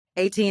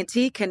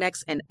AT&T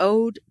connects an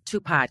ode to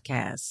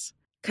podcasts.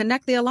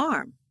 Connect the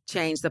alarm.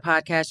 Change the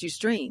podcast you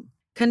stream.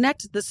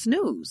 Connect the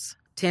snooze.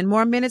 10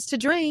 more minutes to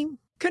dream.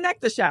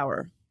 Connect the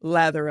shower.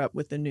 Lather up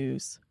with the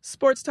news,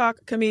 sports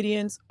talk,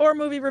 comedians, or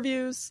movie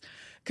reviews.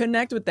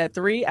 Connect with that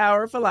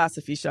 3-hour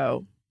philosophy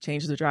show.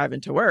 Change the drive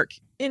into work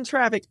in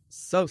traffic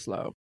so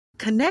slow.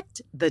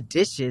 Connect the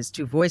dishes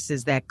to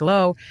voices that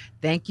glow.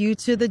 Thank you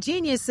to the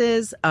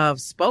geniuses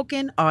of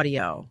spoken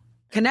audio.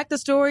 Connect the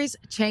stories,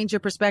 change your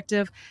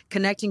perspective.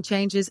 Connecting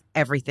changes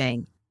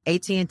everything.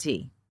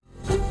 AT&T.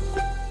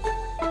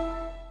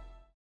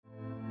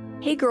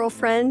 Hey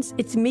girlfriends,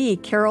 it's me,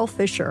 Carol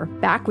Fisher,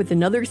 back with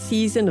another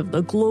season of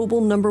the global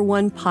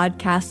 #1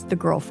 podcast, The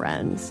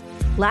Girlfriends.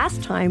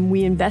 Last time,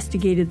 we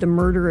investigated the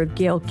murder of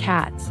Gail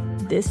Katz.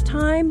 This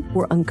time,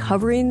 we're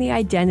uncovering the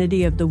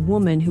identity of the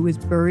woman who was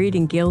buried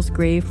in Gail's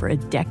grave for a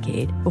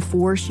decade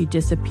before she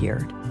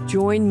disappeared.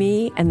 Join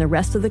me and the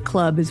rest of the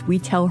club as we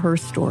tell her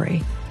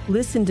story.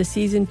 Listen to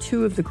Season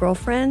 2 of The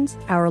Girlfriends,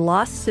 Our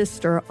Lost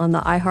Sister on the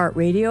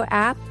iHeartRadio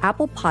app,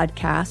 Apple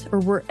Podcasts, or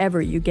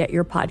wherever you get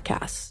your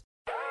podcasts.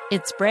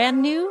 It's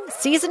brand new,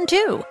 Season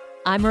 2.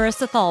 I'm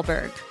Marissa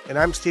Thalberg. And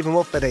I'm Stephen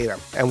Wolf Pereira.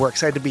 And we're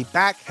excited to be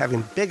back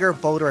having bigger,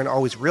 bolder, and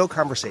always real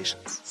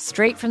conversations.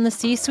 Straight from the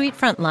C-suite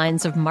front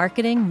lines of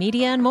marketing,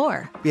 media, and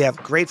more. We have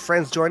great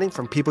friends joining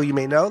from people you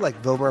may know,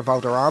 like Wilmer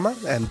Valderrama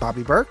and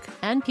Bobby Burke.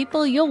 And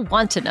people you'll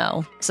want to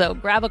know. So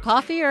grab a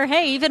coffee or,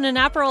 hey, even an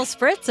Aperol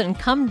Spritz and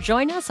come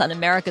join us on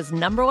America's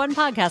 #1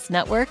 podcast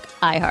network,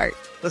 iHeart.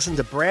 Listen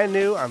to brand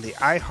new on the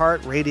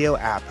iHeartRadio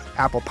app,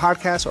 Apple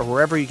Podcasts, or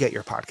wherever you get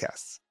your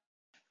podcasts.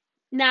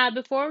 Now,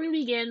 before we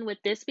begin with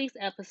this week's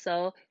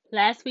episode,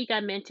 last week I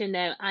mentioned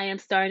that I am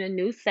starting a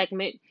new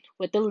segment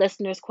with the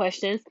listeners'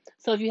 questions.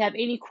 So if you have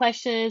any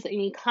questions,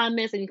 any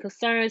comments, any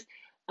concerns,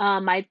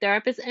 my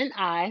therapist and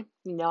I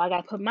got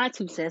to put my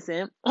 2 cents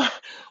in,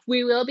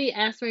 we will be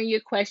answering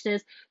your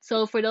questions.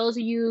 So for those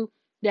of you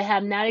that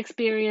have not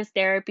experienced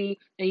therapy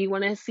and you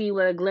want to see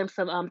what a glimpse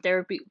of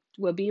therapy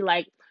will be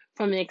like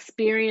from an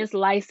experienced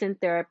licensed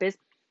therapist,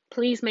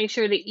 please make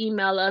sure to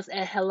email us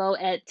at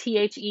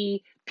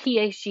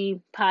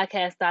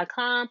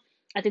hello@thephdpodcast.com.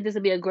 I think this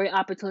would be a great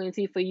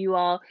opportunity for you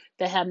all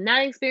that have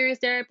not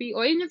experienced therapy,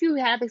 or even if you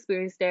have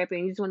experienced therapy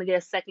and you just want to get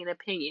a second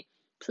opinion,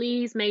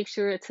 please make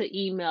sure to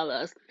email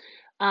us.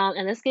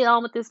 And let's get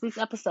on with this week's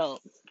episode.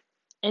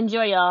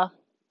 Enjoy, y'all.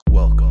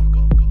 Welcome.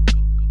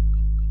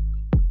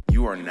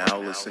 You are now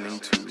listening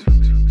to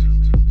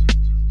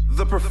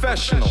The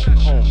Professional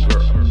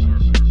Homegirl.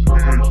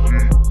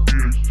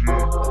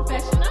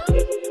 Professional?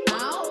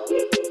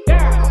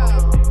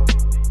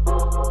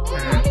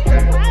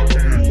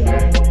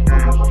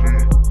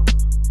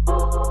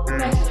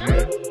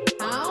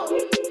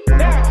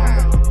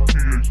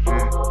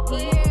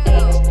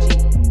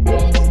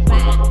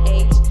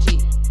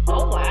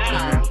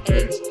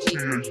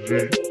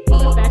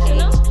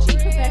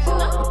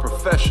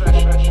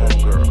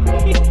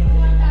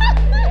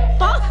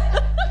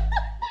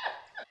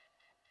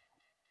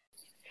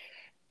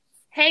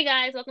 Hey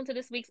guys, welcome to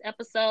this week's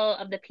episode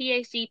of the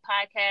PhD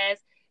podcast.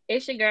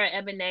 It's your girl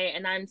Ebony,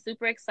 and I'm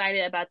super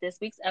excited about this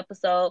week's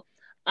episode.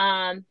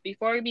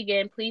 Before we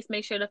begin, please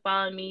make sure to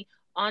follow me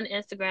on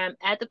Instagram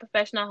at the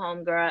Professional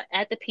Homegirl,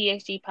 at the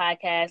PhD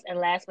podcast, and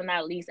last but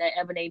not least at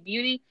Ebony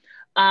Beauty.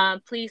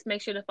 Please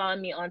make sure to follow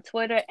me on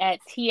Twitter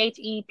at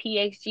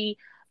THEPHG_.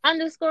 And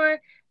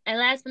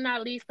last but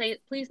not least,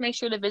 please make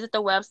sure to visit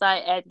the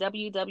website at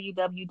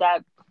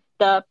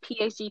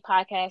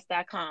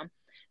www.thephdpodcast.com.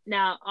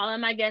 Now, all of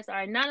my guests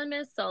are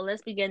anonymous, so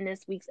let's begin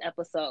this week's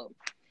episode.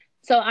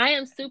 So I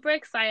am super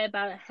excited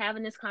about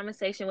having this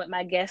conversation with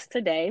my guest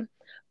today.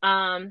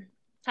 How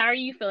are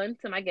you feeling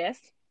to my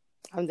guest?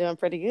 I'm doing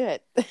pretty good.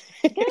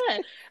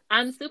 Good.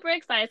 I'm super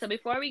excited. So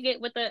before we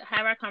get with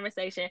have our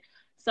conversation,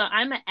 so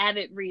I'm an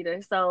avid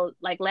reader. So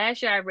like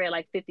last year I read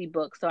like 50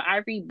 books. So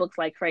I read books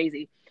like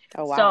crazy.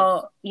 Oh, wow.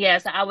 So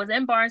yes, I was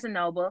in Barnes &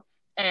 Noble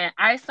and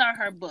I saw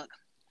her book.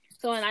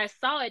 So when I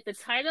saw it, the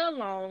title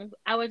alone,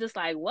 I was just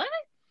like, what?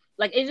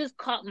 Like, it just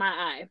caught my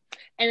eye.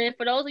 And then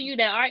for those of you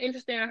that are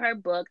interested in her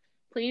book,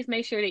 please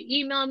make sure to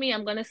email me.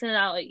 I'm going to send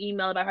out an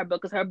email about her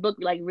book because her book,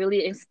 like,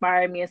 really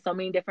inspired me in so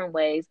many different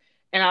ways.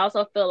 And I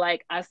also feel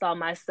like I saw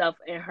myself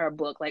in her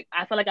book. Like,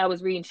 I feel like I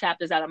was reading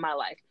chapters out of my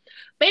life.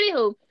 But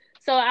anywho,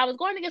 so I was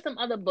going to get some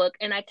other book,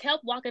 and I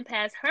kept walking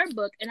past her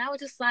book, and I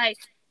was just like,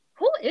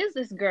 who is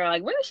this girl?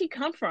 Like, where did she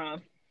come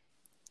from?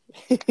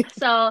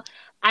 So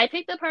I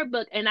picked up her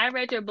book, and I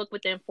read your book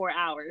within 4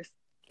 hours.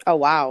 Oh,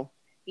 wow.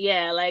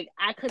 Yeah, like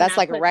I could. That's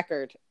like a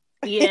record.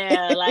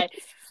 Yeah, like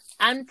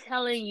I'm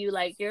telling you,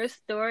 like your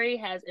story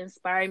has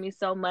inspired me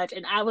so much,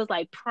 and I was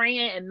like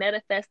praying and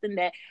manifesting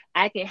that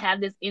I can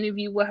have this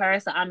interview with her.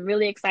 So I'm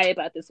really excited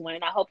about this one,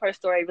 and I hope her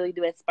story really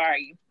do inspire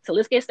you. So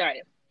let's get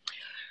started.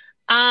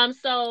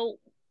 So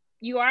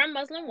you are a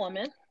Muslim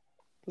woman.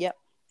 Yep.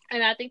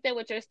 And I think that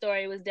with your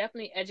story was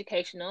definitely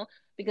educational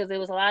because there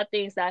was a lot of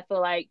things that I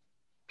feel like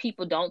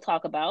people don't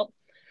talk about.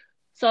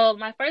 So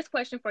my first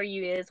question for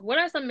you is, what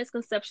are some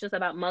misconceptions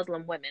about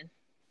Muslim women?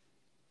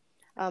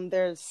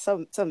 There's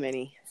so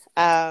many.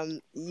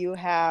 You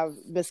have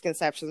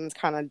misconceptions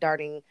kind of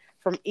darting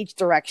from each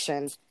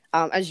direction.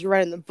 As you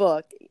read in the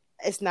book,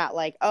 it's not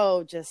like,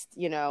 oh, just,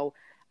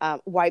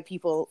 white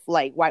people,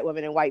 like white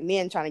women and white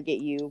men trying to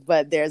get you,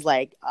 but there's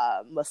like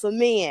Muslim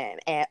men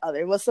and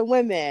other Muslim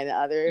women,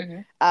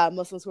 other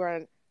Muslims who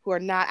are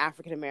not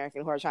African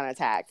American who are trying to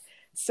attack.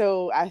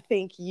 So I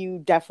think you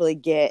definitely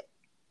get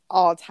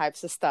all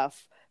types of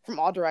stuff from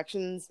all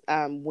directions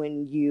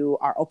when you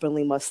are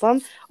openly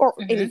Muslim or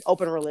any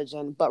open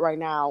religion. But right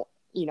now,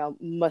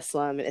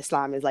 Muslim and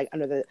Islam is like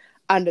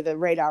under the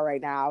radar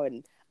right now,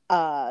 and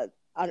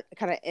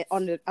kind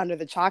of under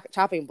the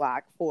chopping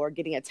block for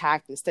getting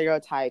attacked and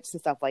stereotypes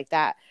and stuff like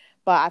that.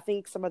 But I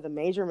think some of the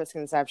major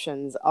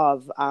misconceptions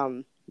of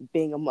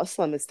being a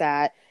Muslim is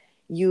that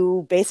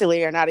you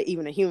basically are not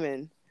even a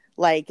human.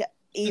 Like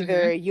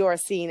either you are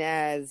seen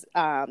as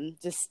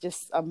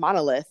just a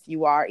monolith.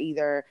 You are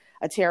either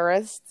a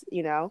terrorist,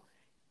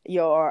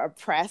 you're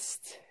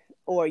oppressed,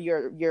 or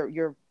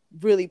you're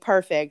really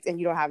perfect and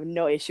you don't have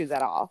no issues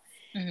at all.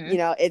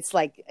 It's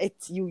like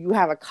you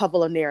have a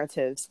couple of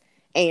narratives.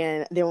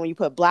 And then when you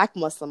put Black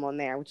Muslim on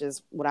there, which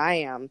is what I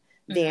am,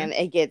 then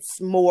it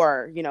gets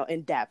more,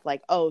 in depth.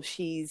 Like, oh,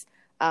 she's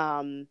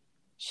not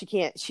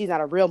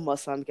a real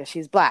Muslim because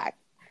she's Black,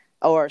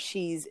 or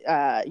she's,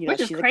 which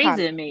is she's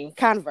crazy to me.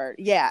 Convert.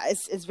 Yeah,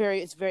 it's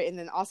very, and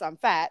then also I'm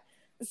fat,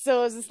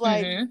 so it's just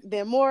like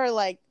the more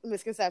like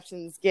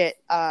misconceptions get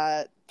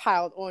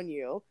piled on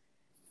you.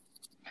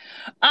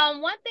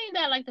 One thing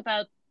that I liked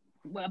about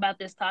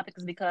this topic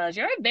is because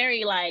you're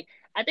very like,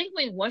 I think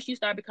once you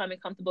start becoming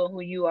comfortable in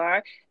who you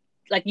are,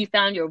 like you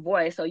found your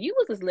voice, so you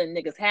was just letting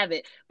niggas have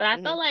it. But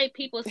I felt like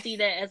people see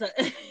that as a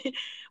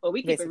well,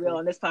 we keep it real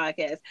on this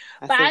podcast.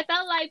 I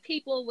felt like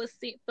people was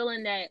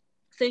feeling that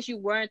since you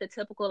weren't the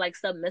typical like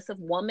submissive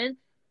woman,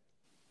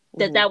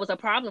 that was a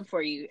problem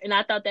for you. And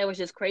I thought that was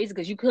just crazy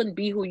because you couldn't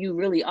be who you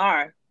really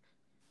are.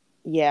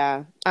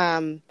 Yeah.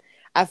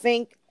 I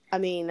think,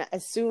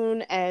 as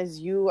soon as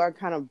you are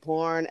kind of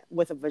born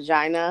with a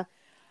vagina,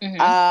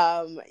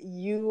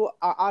 you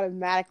are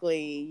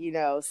automatically,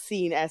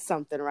 seen as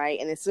something, right?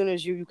 And as soon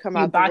as you come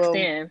out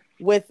the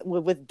room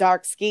with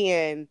dark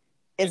skin,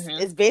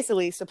 it's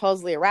basically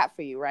supposedly a wrap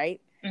for you,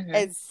 right?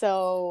 And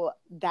so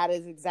that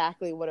is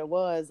exactly what it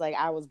was. Like,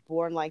 I was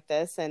born like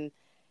this, and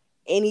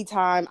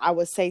anytime I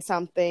would say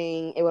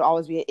something, it would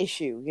always be an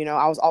issue.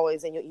 I was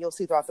always, and you'll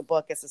see throughout the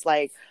book, it's just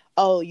like,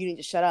 oh, you need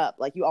to shut up.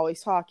 Like, you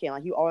always talking.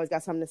 Like, you always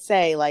got something to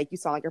say. Like, you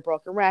sound like a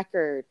broken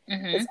record.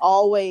 It's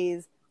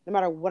always, no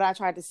matter what I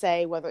tried to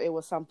say, whether it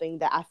was something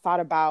that I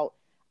thought about,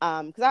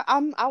 because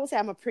I would say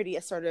I'm a pretty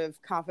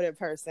assertive, confident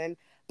person,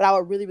 but I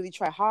would really, really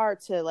try hard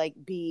to like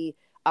be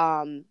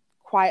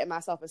quiet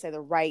myself and say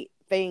the right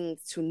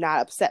things to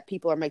not upset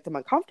people or make them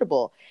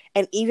uncomfortable.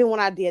 And even when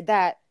I did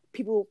that,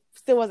 people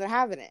still wasn't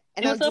having it.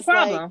 And it was a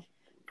problem.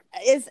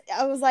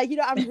 I was like,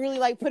 I'm really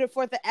like putting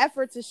forth the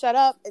effort to shut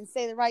up and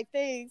say the right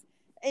things,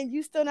 and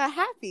you still not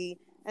happy.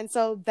 And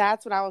so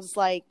that's when I was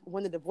like,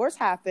 when the divorce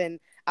happened,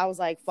 I was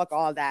like, fuck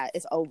all of that.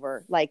 It's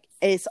over. Like,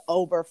 it's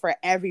over for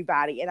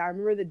everybody. And I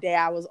remember the day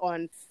I was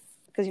on,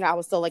 because, I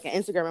was still like an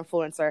Instagram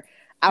influencer.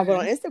 I went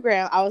on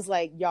Instagram. I was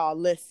like, y'all,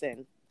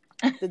 listen,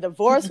 the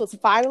divorce was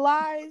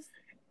finalized,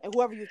 and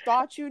whoever you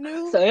thought you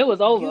knew, so it was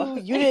over.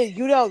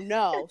 You don't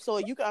know. So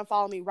you can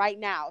unfollow me right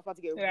now. It's about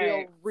to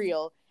get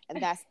real.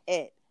 And that's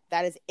it.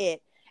 That is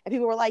it. And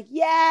people were like,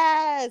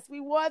 yes, we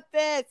want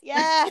this.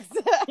 Yes.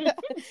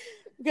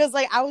 Because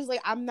like, I was like,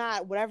 I'm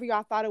not whatever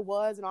y'all thought it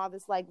was and all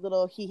this like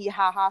little hee hee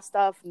ha ha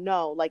stuff.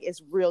 No, like,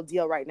 it's real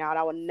deal right now. And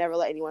I will never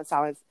let anyone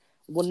silence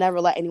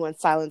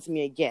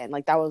me again.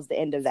 Like, that was the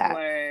end of that.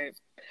 Word.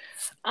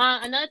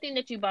 Another thing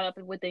that you brought up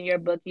within your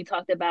book, you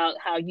talked about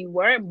how you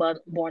weren't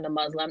born a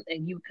Muslim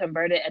and you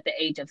converted at the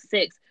age of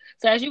 6.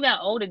 So as you got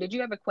older, did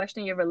you ever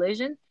question your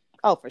religion?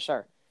 Oh, for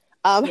sure.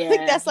 I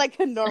think that's like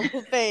a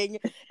normal thing.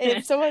 And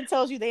if someone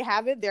tells you they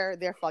haven't,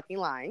 they're fucking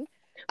lying.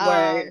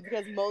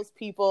 Because most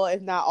people,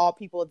 if not all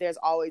people, there's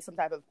always some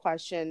type of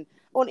question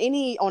on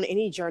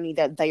any journey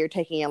that you're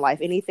taking in life.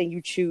 Anything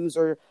you choose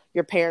or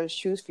your parents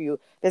choose for you,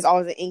 there's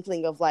always an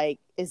inkling of like,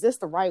 is this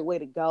the right way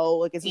to go?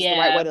 Like, is this the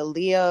right way to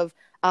live?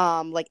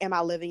 Like, am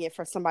I living it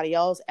for somebody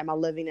else? Am I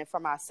living it for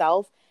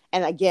myself?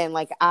 And again,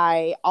 like,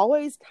 I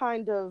always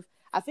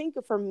I think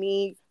for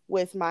me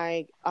with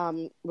my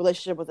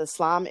relationship with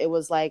Islam, it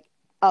was like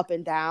up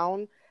and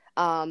down.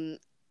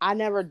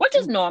 Which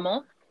is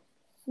normal.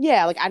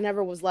 Yeah, like, I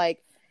never was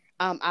like,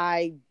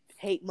 I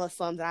hate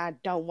Muslims and I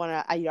don't want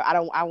to,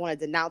 I want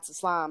to denounce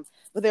Islam.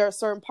 But there are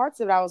certain parts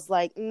of it I was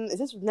like, is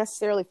this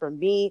necessarily for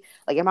me?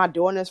 Like, am I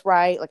doing this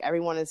right? Like,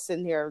 everyone is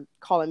sitting here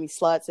calling me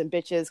sluts and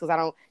bitches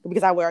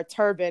because I wear a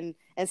turban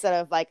instead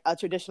of like a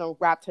traditional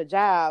wrapped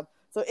hijab.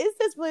 So is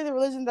this really the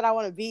religion that I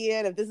want to be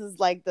in? If this is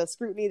like the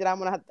scrutiny that I'm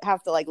going to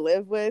have to like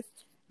live with?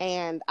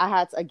 And I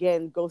had to,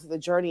 again, go through the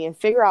journey and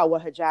figure out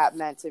what hijab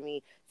meant to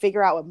me,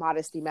 figure out what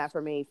modesty meant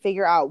for me,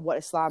 figure out what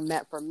Islam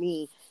meant for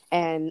me.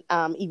 And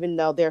even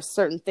though there's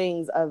certain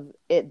things of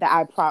it that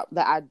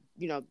I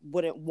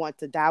wouldn't want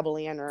to dabble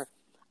in or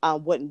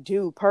wouldn't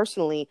do.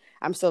 Personally,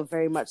 I'm still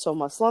very much so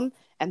Muslim,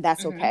 and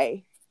that's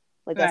okay.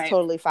 Like, that's Right.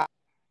 totally fine.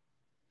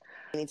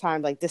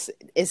 Anytime, like, this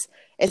is,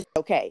 it's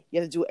okay.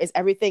 You have to do, it's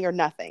everything or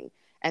nothing.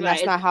 And Right.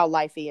 that's not how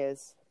life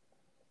is.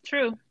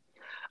 True.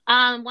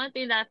 One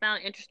thing that I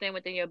found interesting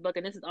within your book,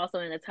 and this is also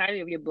in the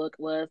title of your book,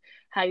 was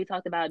how you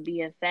talked about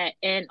being fat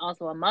and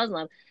also a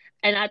Muslim.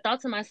 And I thought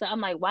to myself, I'm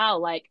like, wow,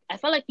 like, I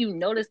felt like you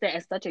noticed that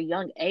at such a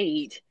young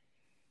age.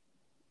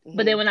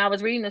 But then when I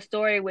was reading the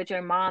story with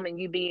your mom and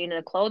you being in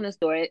a clothing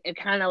store, it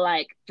kind of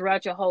like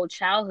throughout your whole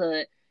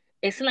childhood,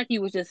 it seemed like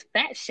you was just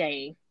fat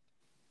shamed.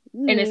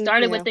 And it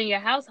started within your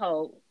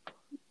household.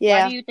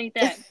 Yeah. Why do you think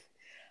that?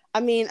 I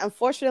mean,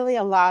 unfortunately,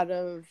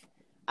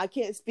 I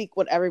can't speak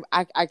what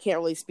I can't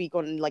really speak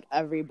on like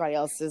everybody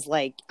else's,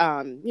 like,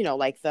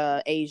 like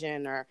the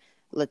Asian or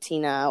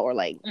Latina or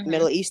like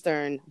Middle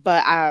Eastern.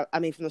 But I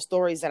mean, from the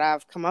stories that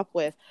I've come up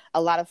with,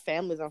 a lot of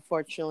families,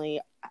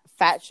 unfortunately,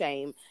 fat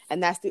shame.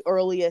 And that's the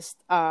earliest,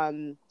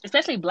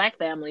 especially Black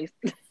families.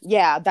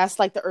 Yeah, that's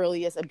like the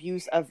earliest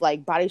abuse of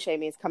like body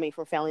shaming is coming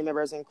from family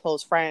members and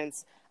close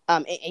friends.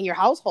 In your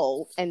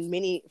household, and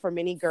for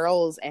many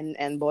girls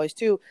and boys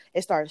too,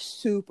 it starts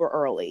super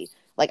early.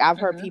 Like, I've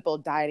heard people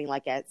dieting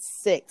like at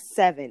 6,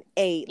 7,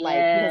 8, like,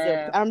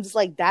 because I'm just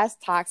like, that's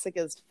toxic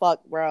as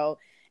fuck, bro.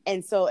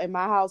 And so in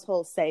my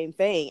household, same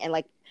thing. And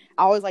like,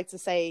 I always like to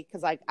say,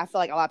 because like, I feel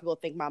like a lot of people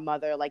think my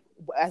mother, like,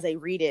 as they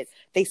read it,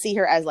 they see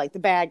her as like the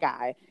bad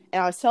guy. And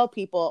I always tell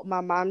people, my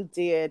mom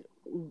did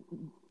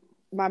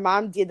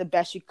the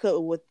best she could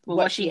with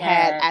what she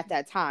had at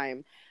that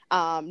time.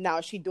 Now,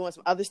 is she doing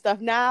some other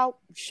stuff now?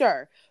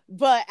 Sure.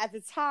 But at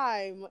the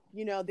time,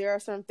 there are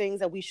some things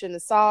that we shouldn't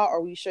have saw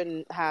or we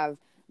shouldn't have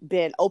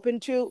been open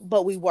to,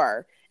 but we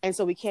were. And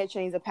so we can't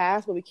change the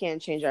past, but we can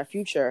change our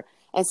future.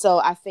 And so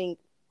I think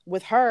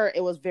with her,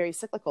 it was very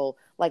cyclical.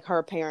 Like,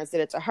 her parents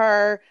did it to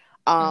her.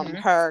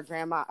 Her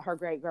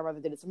great grandmother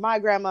did it to my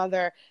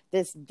grandmother.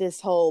 This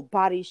whole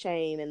body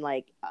shame and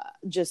like,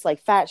 just like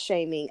fat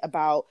shaming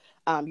about,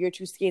 you're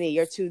too skinny,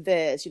 you're too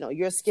this,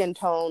 your skin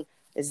tone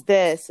is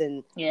this,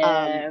 and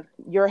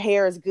your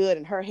hair is good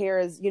and her hair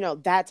is,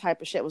 that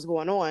type of shit was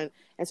going on.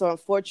 And so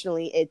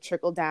unfortunately it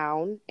trickled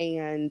down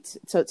and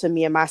to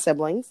me and my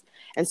siblings.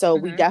 And so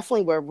we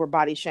definitely were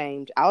body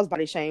shamed. I was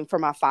body shamed for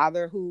my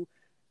father, who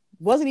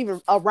wasn't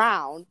even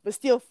around, but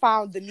still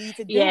found the need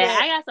to do it. Yeah,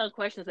 I got some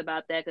questions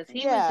about that, because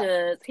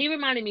he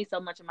reminded me so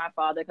much of my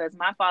father, because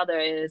my father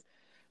is,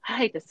 I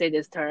hate to say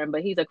this term,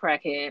 but he's a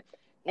crackhead.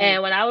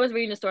 And when I was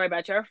reading the story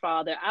about your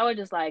father, I was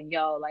just like,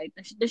 yo, like,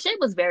 the shit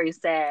was very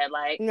sad.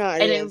 Like, no,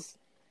 it is.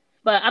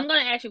 But I'm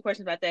going to ask you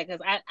questions about that,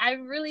 because I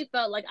really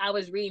felt like I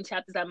was reading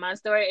chapters of my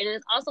story. And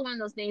it's also one of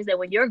those things that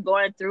when you're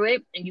going through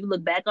it and you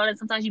look back on it,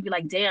 sometimes you be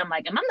like, damn,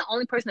 like, am I the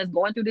only person that's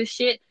going through this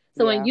shit?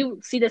 So when you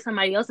see that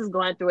somebody else is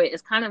going through it,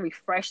 it's kind of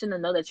refreshing to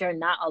know that you're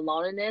not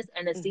alone in this.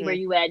 And to see where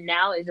you at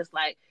now is just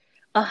like,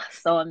 oh,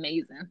 so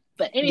amazing.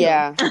 But anyway.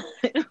 Yeah.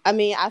 I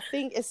mean, I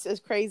think it's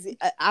crazy.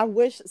 I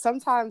wish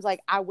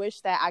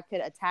that I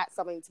could attach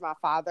something to my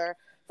father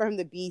for him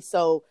to be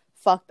so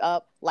fucked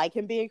up, like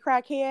him being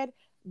crackhead.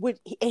 Which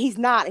he's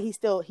not. He's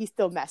still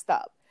messed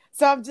up.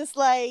 So I'm just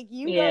like,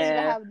 you don't even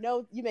have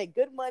you make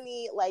good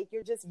money. Like,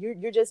 you're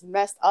just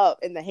messed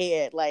up in the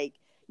head. Like,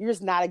 you're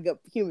just not a good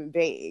human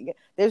being.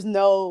 He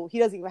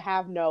doesn't even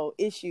have no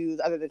issues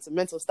other than some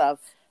mental stuff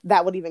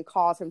that would even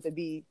cause him to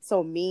be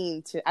so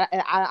mean to.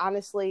 I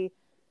honestly,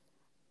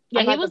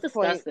 he was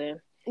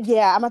disgusting.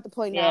 Yeah, I'm at the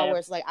point now where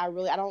it's like, I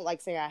don't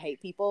like saying I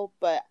hate people,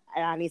 but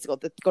I need to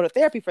go to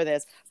therapy for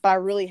this. But I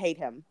really hate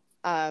him.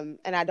 And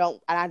I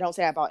don't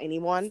say that about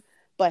anyone,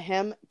 but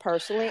him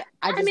personally.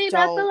 I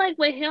feel like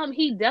with him,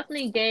 he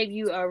definitely gave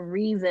you a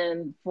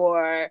reason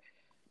for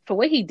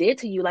what he did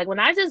to you. Like, when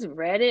I just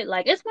read it,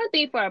 like, it's one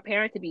thing for a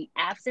parent to be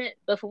absent,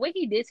 but for what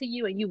he did to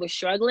you and you were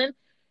struggling,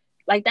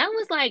 like, that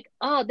was like,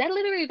 oh, that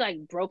literally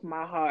like broke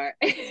my heart.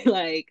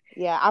 Like,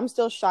 yeah, I'm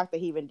still shocked that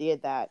he even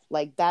did that.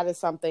 Like, that is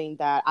something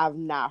that I've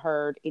not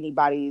heard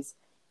anybody's.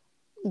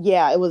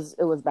 Yeah, it was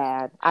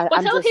bad.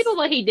 Tell people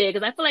what he did,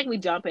 because I feel like we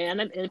jump in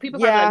and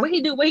people are like, what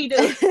he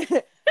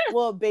do?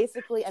 Well,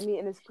 basically, I mean,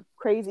 and it's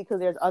crazy because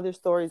there's other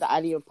stories that I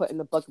didn't even put in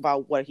the book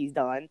about what he's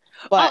done.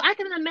 But I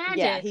can imagine.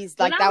 Yeah, he's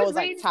like, that was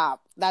like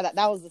top. That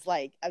was just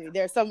like, I mean,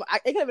 there's some.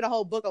 It could have been a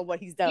whole book on what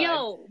he's done.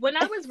 Yo, when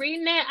I was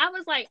reading that, I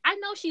was like, I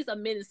know she's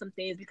admitted some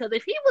things, because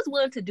if he was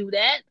willing to do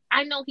that,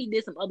 I know he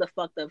did some other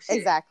fucked up shit.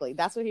 Exactly,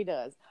 that's what he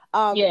does.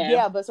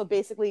 But so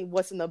basically,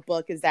 what's in the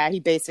book is that he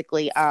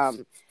basically, I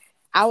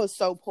was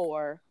so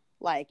poor,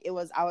 like I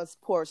was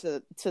poor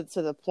to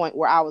the point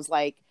where I was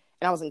like.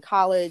 And I was in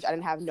college. I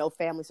didn't have no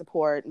family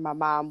support. My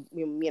mom,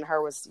 me and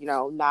her was,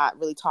 not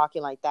really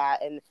talking like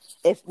that. And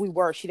if we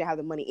were, she didn't have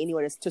the money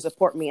anyway to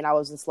support me. And I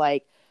was just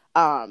like,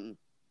 putting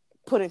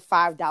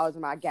 $5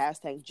 in my gas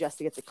tank just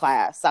to get to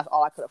class. So that's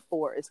all I could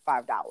afford is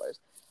 $5.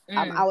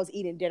 I was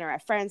eating dinner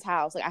at friends'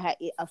 house. Like, I had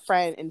a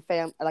friend and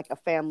a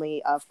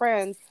family of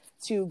friends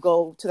to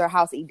go to their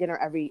house to eat dinner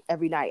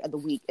every night of the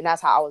week. And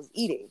that's how I was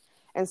eating.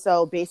 And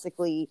so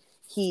basically,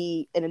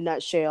 he, in a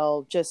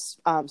nutshell,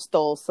 just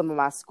stole some of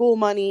my school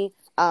money,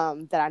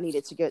 that I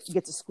needed to get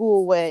to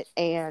school with,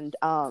 and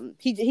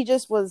he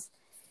was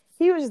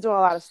just doing a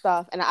lot of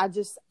stuff, and I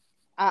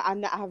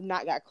have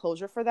not got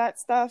closure for that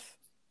stuff.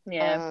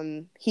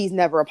 Yeah. He's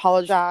never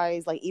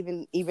apologized. Like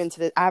even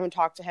to I haven't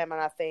talked to him in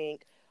I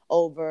think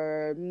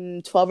over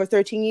 12 or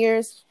 13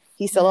 years.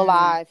 He's still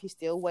alive. He's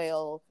still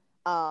well,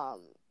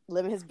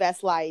 living his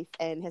best life,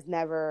 and has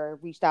never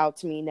reached out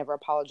to me, never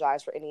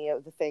apologized for any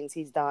of the things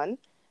he's done,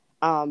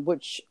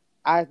 which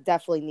I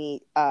definitely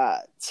need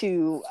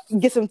to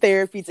get some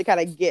therapy to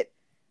kind of get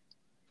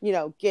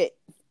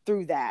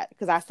through that,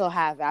 because I still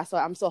have it.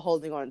 I'm still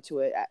holding on to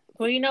it.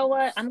 Well, you know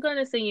what? I'm going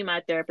to send you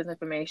my therapist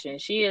information.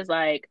 She is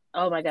like,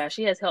 oh my gosh,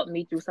 she has helped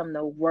me through some of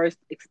the worst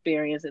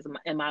experiences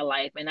in my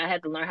life. And I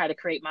had to learn how to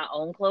create my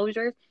own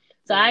closures.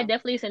 So I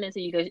definitely send it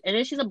to you. And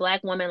then she's a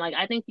Black woman. Like,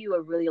 I think you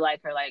would really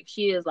like her. Like,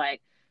 she is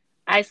like,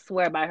 I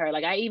swear by her.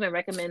 Like, I even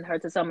recommend her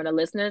to some of the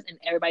listeners, and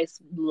everybody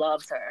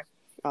loves her.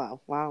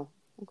 Oh, wow.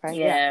 Okay.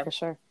 Yeah, for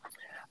sure.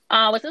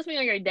 But since we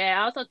on your dad,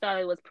 I also thought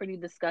it was pretty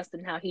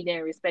disgusting how he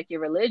didn't respect your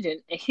religion,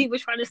 and he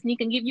was trying to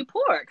sneak and give you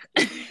pork.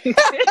 Oh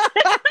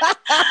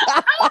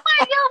my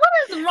God, what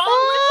is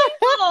wrong with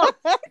people?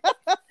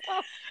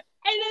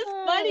 And it's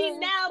funny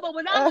now, but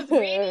when I was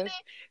reading it,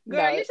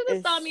 girl, you should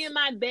have saw me in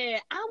my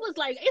bed. I was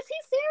like, is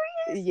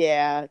he serious?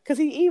 Yeah, because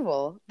he's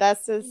evil.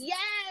 That's just...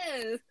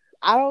 Yes.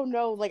 I don't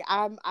know. Like,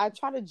 I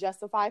try to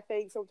justify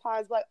things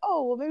sometimes. Like,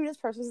 oh, well, maybe this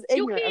person's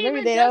ignorant, or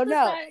maybe they don't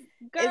know.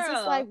 Girl. It's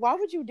just like, why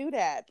would you do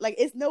that? Like,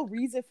 it's no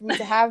reason for me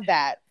to have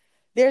that.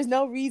 There's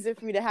no reason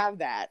for me to have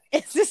that.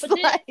 It's just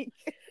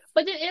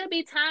but then it'll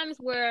be times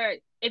where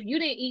if you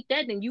didn't eat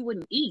that, then you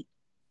wouldn't eat.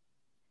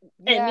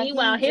 Yeah, and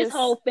meanwhile, his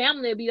whole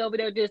family would be over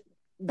there just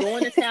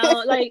going to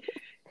town, like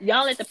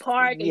y'all at the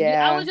park. And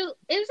it was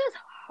just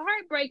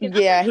heartbreaking.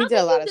 Yeah, he did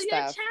a lot of stuff. Your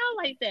child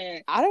like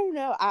that. I don't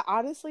know. I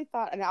honestly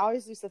thought, and I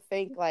always used to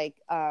think, like,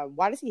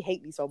 why does he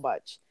hate me so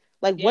much?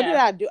 Like, what did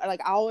I do?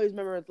 Like, I always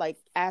remember, like,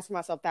 asking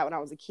myself that when I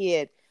was a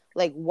kid.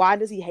 Like, why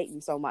does he hate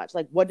me so much?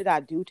 Like, what did I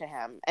do to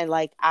him? And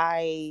like,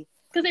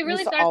 because it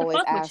really started to always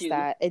ask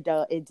that. It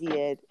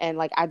did, and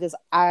like,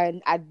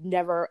 I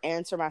never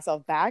answer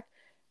myself back.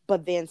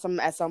 But then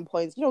at some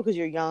points, because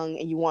you're young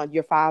and you want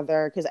your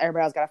father, because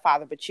everybody else got a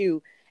father but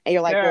you. And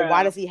you're like, well,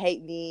 why does he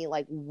hate me?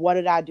 Like, what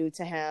did I do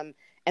to him?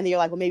 And then you're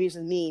like, well, maybe it's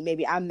just me.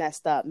 Maybe I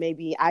messed up.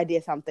 Maybe I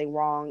did something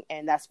wrong,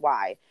 and that's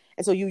why.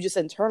 And so you just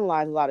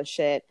internalize a lot of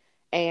shit.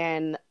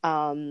 And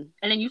then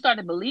you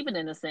started believing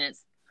in a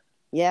sense.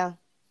 Yeah.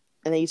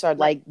 And then you started,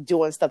 like,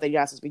 doing stuff that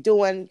you're not supposed to be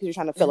doing because you're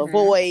trying to fill a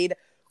void.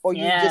 Or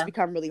you just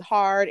become really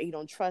hard and you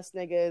don't trust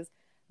niggas.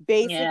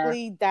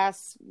 Basically,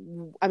 that's...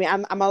 I mean,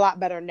 I'm a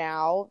lot better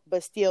now,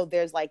 but still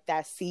there's, like,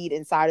 that seed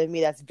inside of me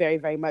that's very,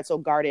 very much so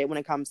guarded when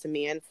it comes to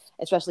men,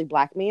 especially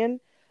Black men,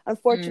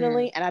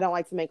 unfortunately. And I don't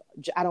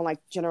like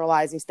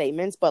generalizing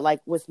statements, but,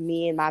 like, with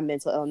me and my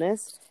mental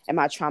illness and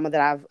my trauma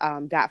that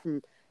I've got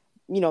from,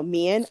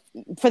 men,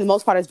 for the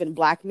most part, it's been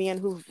Black men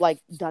who've, like,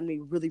 done me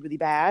really, really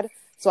bad.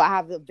 So I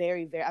have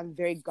I'm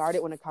very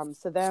guarded when it comes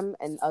to them,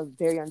 and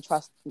very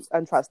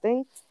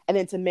untrusting. And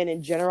then to men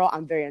in general,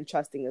 I'm very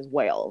untrusting as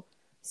well.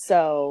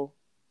 So,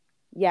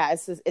 yeah,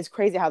 it's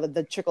crazy how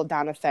the trickle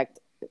down effect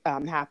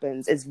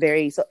happens. It's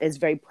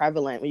very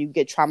prevalent when you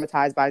get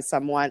traumatized by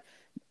someone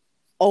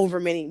over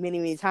many, many,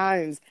 many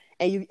times,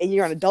 and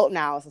you're an adult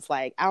now. It's just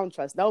like, I don't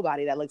trust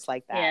nobody that looks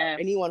like that. Yeah.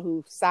 Anyone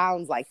who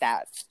sounds like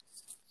that.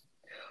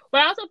 But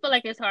I also feel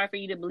like it's hard for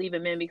you to believe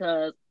in men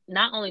because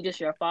not only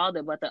just your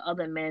father, but the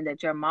other men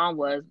that your mom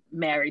was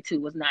married to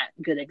was not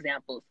good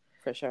examples.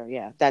 For sure,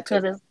 yeah, that too.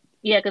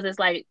 Because it's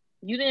like,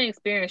 you didn't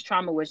experience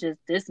trauma with just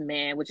this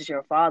man, which is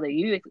your father,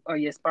 or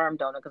your sperm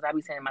donor, because I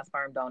be saying my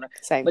sperm donor.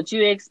 Same. But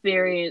you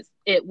experienced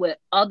it with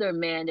other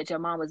men that your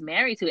mom was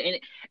married to. And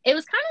it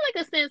was kind of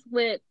like a sense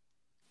with,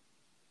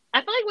 I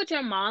feel like with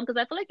your mom, because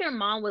I feel like your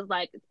mom was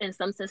like, in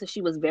some senses,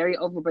 she was very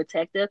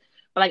overprotective.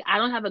 But like, I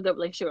don't have a good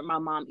relationship with my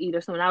mom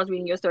either. So when I was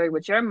reading your story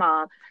with your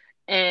mom,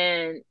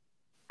 and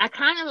I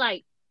kind of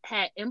like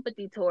had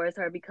empathy towards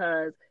her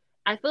because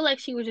I feel like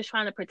she was just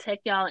trying to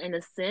protect y'all in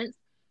a sense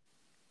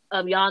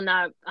of y'all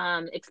not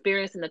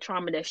experiencing the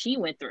trauma that she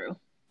went through.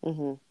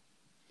 Mm-hmm.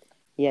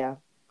 Yeah,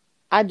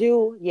 I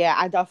do. Yeah,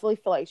 I definitely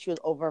feel like she was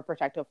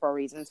overprotective for a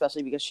reason,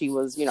 especially because she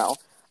was,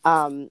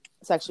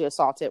 sexually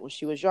assaulted when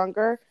she was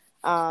younger.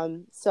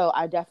 So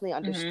I definitely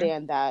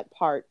understand that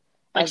part.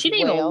 Like, she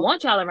didn't even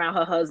want y'all around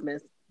her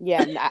husbands.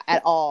 Yeah, not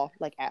at all.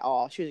 Like, at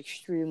all. She was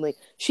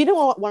she didn't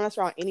want us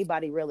around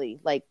anybody, really.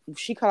 Like,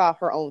 she cut off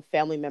her own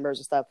family members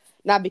and stuff,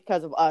 not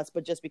because of us,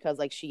 but just because,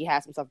 like, she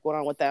had some stuff going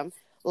on with them.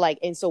 Like,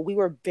 and so we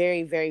were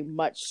very, very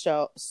much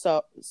so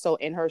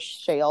in her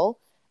shell,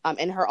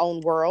 in her own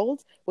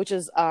world, which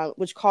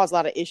caused a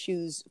lot of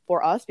issues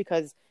for us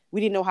because we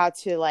didn't know how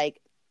to,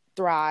 like,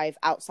 thrive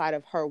outside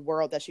of her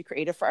world that she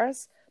created for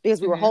us because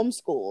we were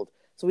homeschooled.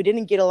 So we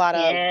didn't get a lot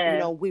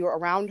of, we were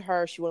around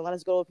her. She wouldn't let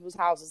us go to people's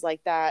houses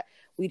like that.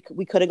 We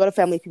couldn't go to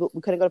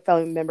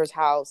family members'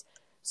 house.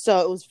 So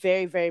it was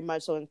very, very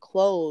much so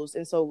enclosed.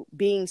 And so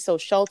being so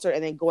sheltered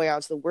and then going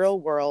out to the real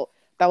world,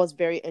 that was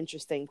very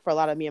interesting for a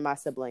lot of me and my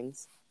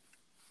siblings.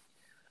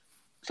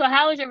 So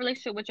how is your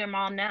relationship with your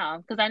mom now?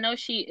 Because I know is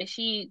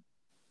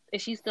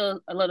she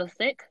still a little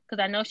sick?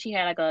 Because I know she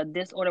had like a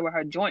disorder with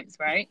her joints,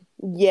 right?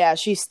 Yeah,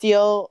 she's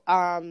still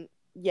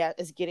yeah,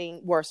 it's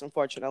getting worse,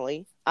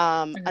 unfortunately.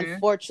 Mm-hmm.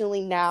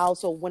 Unfortunately now,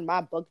 so when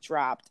my book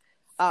dropped,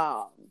 shit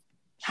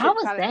How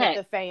was kind of hit that?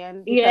 the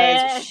fan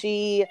because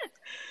Yeah.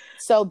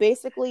 so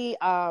basically,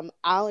 I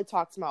only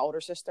talk to my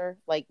older sister.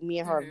 Like me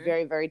and her are Mm-hmm.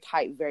 very, very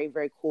tight, very,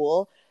 very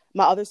cool.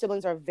 My other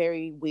siblings are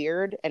very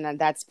weird, and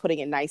that's putting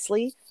it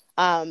nicely.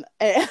 I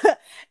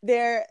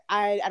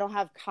don't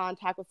have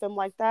contact with them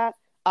like that.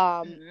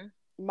 Mm-hmm.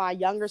 My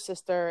younger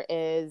sister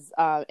is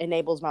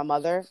enables my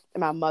mother,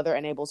 and my mother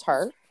enables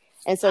her,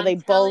 and so I'm they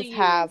telling both you,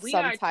 have we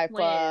some are type of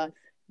twins.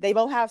 they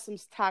both have some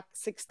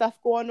toxic stuff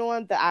going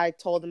on that I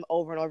told them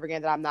over and over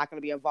again that I'm not going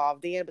to be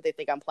involved in, but they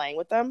think I'm playing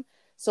with them.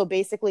 So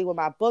basically, when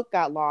my book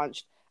got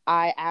launched,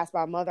 I asked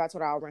my mother, I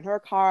told her I'll rent her a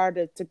car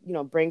to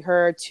bring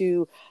her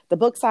to the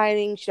book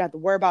signing. She didn't have to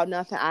worry about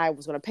nothing. I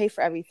was going to pay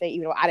for everything,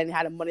 even though I didn't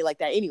have the money like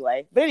that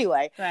anyway. But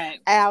anyway, Right.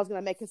 and I was going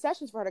to make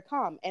concessions for her to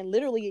come. And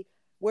literally,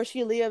 where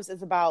she lives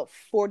is about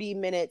 40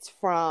 minutes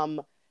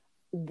from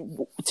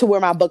to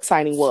where my book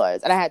signing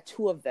was. And I had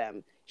two of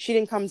them. She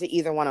didn't come to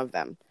either one of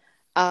them.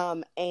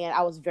 And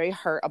I was very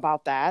hurt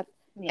about that.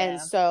 Yeah.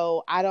 And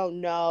so I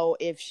don't know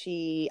if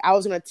I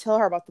was going to tell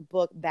her about the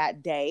book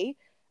that day.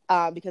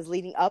 Because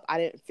leading up, I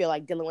didn't feel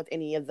like dealing with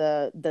any of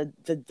the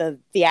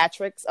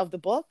theatrics of the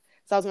book.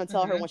 So I was going to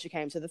tell her when she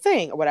came to the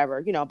thing or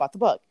whatever, about the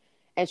book.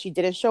 And she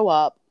didn't show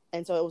up.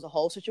 And so it was a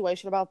whole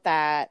situation about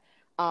that.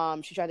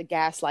 She tried to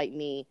gaslight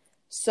me.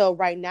 So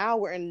right now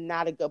we're in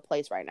not a good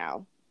place right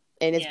now.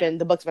 And it's been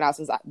the book's been out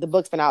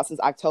since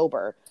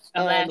October. Of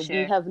And last we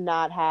year. have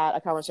not had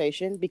a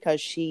conversation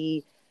because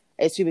she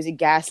is too busy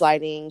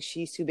gaslighting.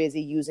 She's too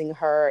busy using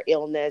her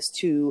illness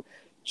to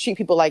treat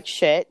people like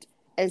shit.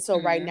 And so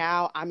right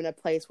now I'm in a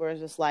place where it's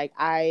just like,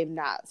 I'm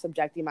not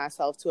subjecting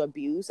myself to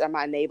abuse. I'm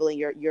not enabling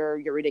your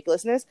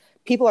ridiculousness.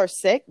 People are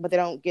sick, but they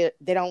don't get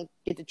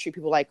to treat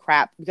people like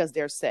crap because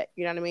they're sick.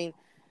 You know what I mean?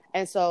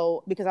 And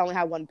so because I only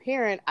have one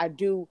parent,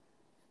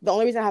 the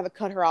only reason I haven't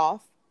cut her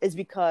off is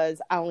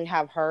because I only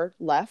have her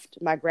left.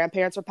 My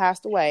grandparents are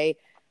passed away.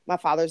 My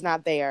father's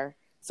not there.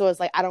 So it's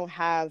like, I don't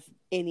have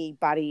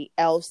anybody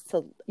else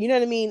to, you know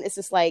what I mean? It's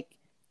just like,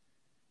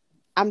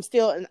 I'm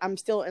still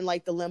in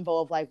like the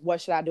limbo of like,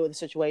 what should I do with the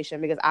situation?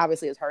 Because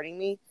obviously it's hurting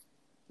me.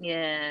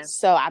 Yeah.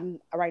 So I'm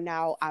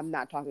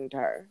not talking to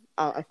her.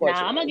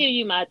 Unfortunately. Nah, I'm gonna give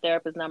you my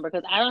therapist number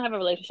because I don't have a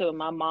relationship with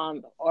my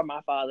mom or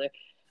my father.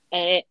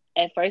 And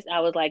at first I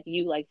was like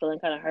you, like feeling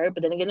kind of hurt,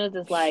 but then again it's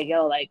just like,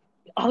 yo, like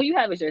all you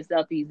have is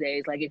yourself these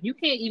days. Like if you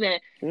can't even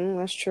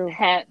that's true.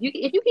 if you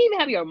can't even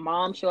have your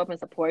mom show up and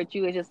support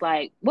you, it's just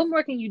like, what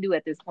more can you do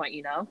at this point?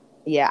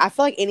 Yeah, I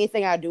feel like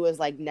anything I do is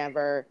like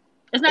never.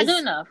 It's not good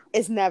enough.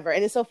 It's never.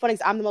 And it's so funny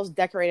because I'm the most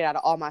decorated out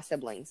of all my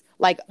siblings.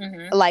 Like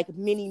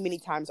many, many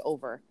times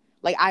over.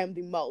 Like I am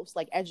the most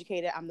like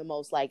educated. I'm the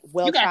most like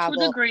well-traveled.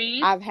 You got 2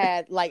 degrees. I've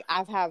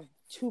had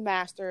 2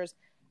 masters.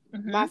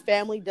 My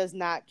family does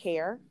not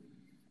care.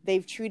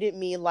 They've treated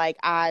me like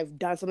I've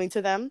done something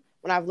to them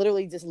when I've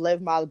literally just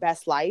lived my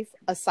best life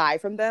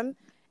aside from them.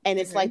 And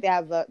it's like they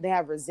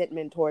have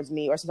resentment towards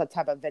me or some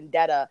type of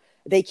vendetta.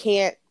 They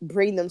can't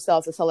bring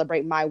themselves to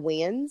celebrate my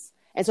wins.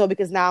 And so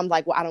because now I'm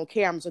like, well, I don't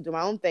care. I'm just going to do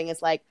my own thing.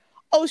 It's like,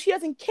 oh, she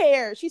doesn't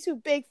care. She's too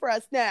big for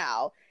us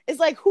now.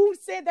 It's like, who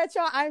said that,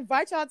 y'all? I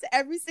invite y'all to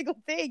every single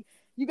thing.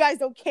 You guys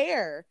don't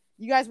care.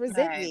 You guys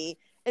resent me.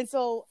 And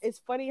so it's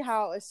funny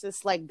how it's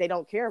just like they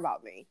don't care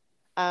about me.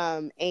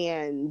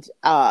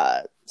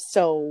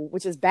 So,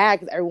 which is bad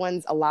because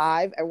everyone's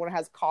alive. Everyone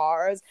has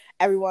cars.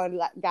 Everyone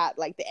got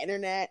like the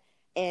internet.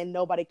 And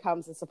nobody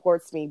comes and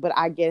supports me, but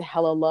I get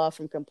hella love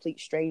from complete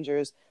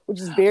strangers, which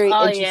is very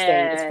interesting.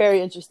 Yeah. It's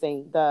very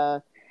interesting.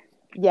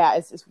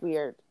 It's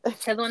weird.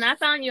 Because when I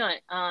found you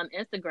on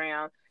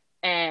Instagram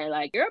and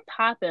like you're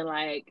popping,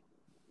 like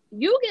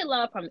you get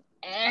love from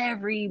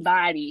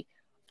everybody,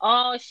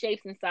 all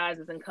shapes and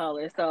sizes and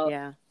colors. So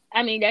yeah,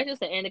 I mean that's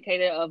just an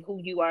indicator of who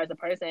you are as a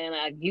person.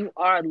 Like you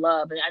are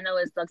loved, and I know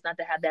it sucks not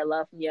to have that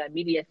love from your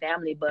immediate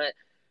family, but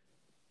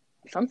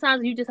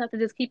sometimes you just have to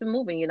just keep it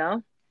moving,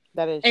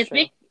 That is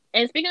true.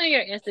 And speaking of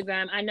your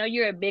Instagram, I know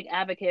you're a big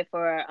advocate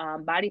for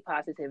body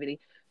positivity.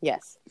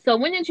 Yes. So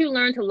when did you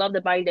learn to love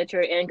the body that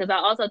you're in? Because I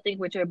also think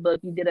with your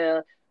book, you did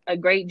a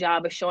great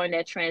job of showing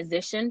that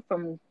transition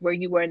from where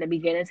you were in the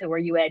beginning to where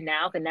you at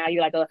now. Because now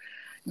you're like a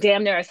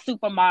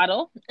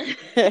supermodel.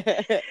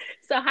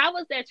 So how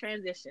was that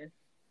transition?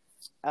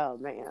 Oh,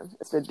 man.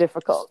 It's been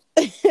difficult.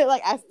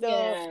 Like I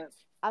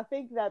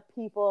think that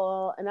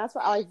people, and that's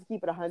why I like to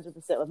keep it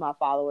 100% with my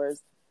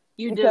followers.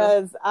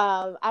 Because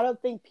I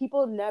don't think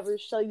people never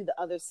show you the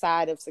other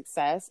side of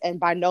success. And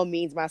by no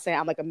means am I saying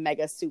I'm like a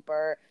mega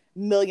super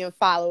million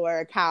follower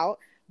account,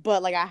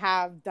 but like I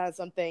have done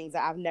some things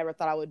that I've never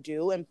thought I would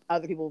do, and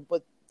other people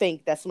would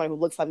think that somebody who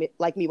looks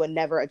like me would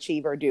never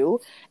achieve or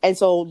do. And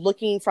so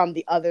looking from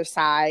the other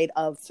side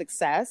of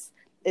success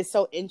is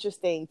so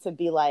interesting to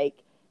be like,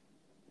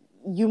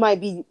 you might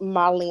be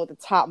modeling with the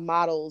top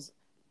models,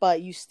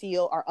 but you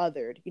still are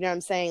othered. You know what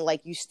I'm saying?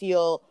 Like you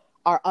still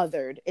are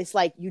othered. It's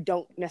like you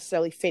don't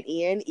necessarily fit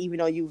in, even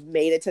though you've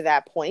made it to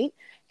that point.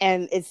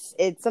 And it's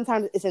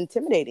sometimes it's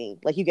intimidating.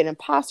 Like you get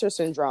imposter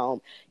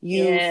syndrome.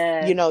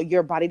 You know,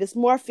 your body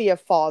dysmorphia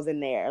falls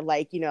in there.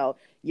 Like, you know,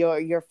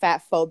 your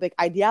fat phobic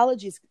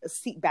ideologies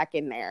seep back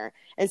in there.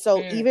 And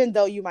so even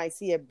though you might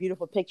see a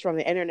beautiful picture on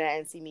the internet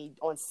and see me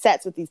on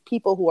sets with these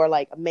people who are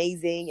like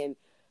amazing and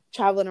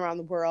traveling around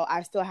the world,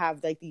 I still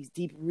have like these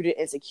deep rooted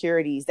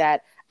insecurities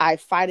that I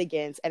fight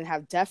against and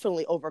have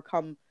definitely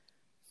overcome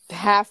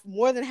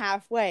more than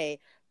halfway,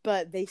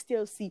 but they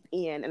still seep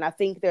in. And I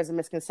think there's a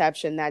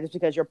misconception that just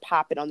because you're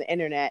popping on the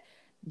internet,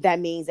 that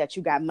means that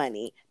you got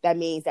money. That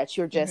means that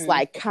you're just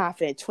like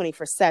confident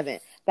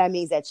 24/7. That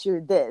means that you're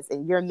this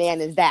and your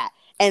man is that.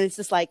 And it's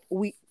just like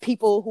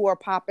people who are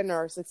popping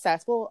or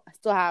successful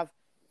still have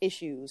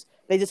issues.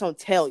 They just don't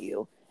tell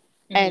you.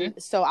 And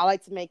so I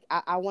like to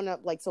I want to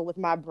like, so with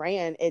my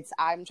brand,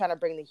 I'm trying to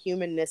bring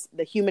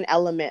the human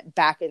element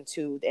back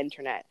into the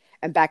internet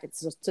and back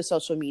into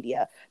social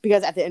media,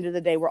 because at the end of the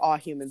day, we're all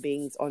human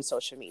beings on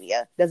social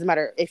media. Doesn't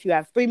matter if you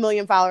have 3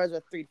 million followers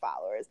or 3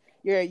 followers,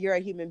 you're a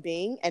human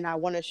being. And I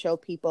want to show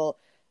people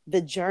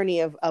the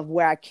journey of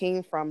where I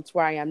came from to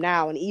where I am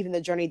now. And even the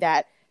journey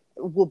that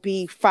will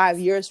be 5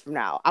 years from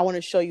now. I want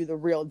to show you the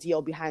real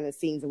deal behind the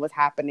scenes and what's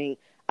happening.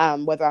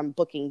 Whether I'm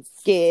booking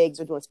gigs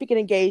or doing speaking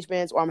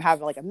engagements or I'm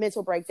having like a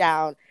mental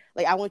breakdown,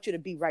 like I want you to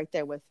be right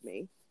there with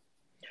me.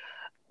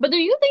 But do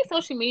you think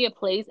social media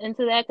plays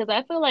into that? Because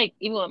I feel like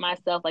even with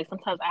myself, like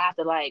sometimes I have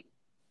to like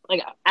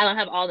I don't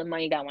have all the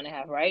money that I want to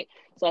have, right?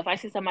 So if I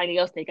see somebody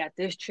else, they got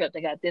this trip,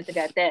 they got this, they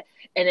got that,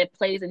 and it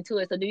plays into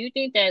it. So do you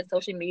think that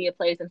social media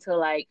plays into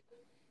like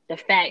the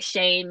fat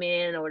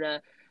shaming or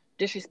the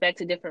disrespect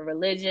to different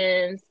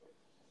religions?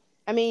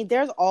 I mean,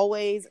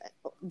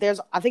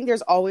 I think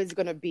there's always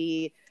going to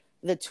be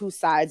the two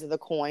sides of the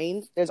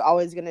coin. There's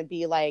always going to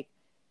be like,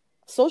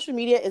 social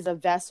media is a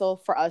vessel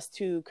for us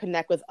to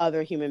connect with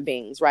other human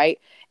beings, right?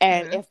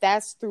 And if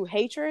that's through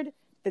hatred,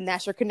 then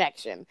that's your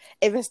connection.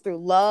 If it's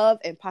through love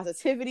and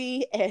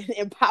positivity and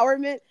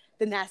empowerment,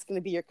 then that's going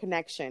to be your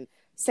connection.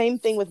 Same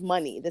thing with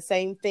money. The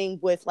same thing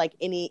with like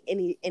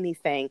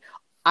anything.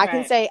 I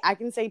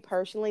can say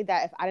personally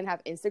that if I didn't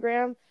have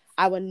Instagram,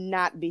 I would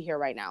not be here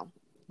right now.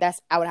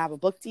 I would have a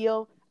book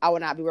deal. I would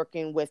not be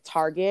working with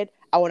Target.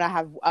 I would not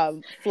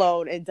have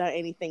flown and done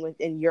anything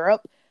in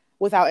Europe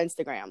without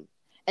Instagram.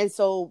 And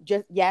so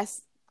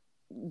yes,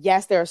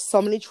 there are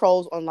so many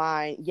trolls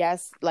online.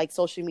 Yes, like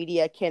social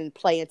media can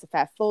play into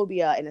fat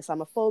phobia and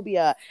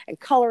Islamophobia and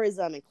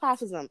colorism and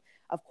classism.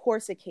 Of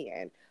course it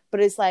can. But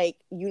it's like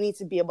you need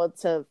to be able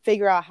to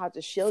figure out how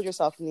to shield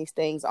yourself from these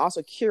things.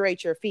 Also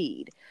curate your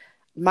feed.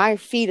 My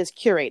feed is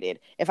curated.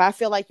 If I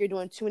feel like you're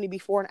doing too many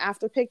before and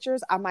after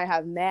pictures, I might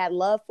have mad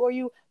love for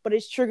you, but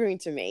it's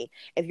triggering to me.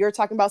 If you're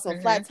talking about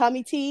some flat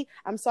tummy tea,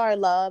 I'm sorry,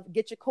 love,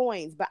 get your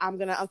coins, but I'm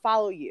going to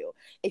unfollow you.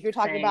 If you're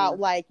talking about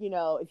like, you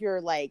know, if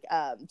you're like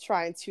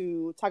trying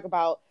to talk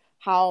about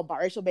how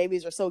biracial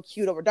babies are so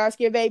cute over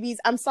dark-skinned babies,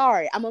 I'm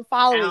sorry, I'm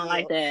unfollowing you. I don't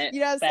like that. You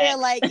know what I'm saying?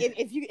 Like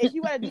if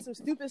you want to do some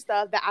stupid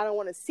stuff that I don't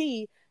want to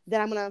see, then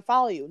I'm going to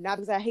unfollow you. Not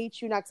because I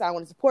hate you, not because I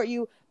want to support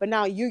you, but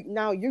now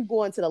you're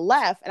going to the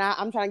left and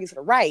I'm trying to get to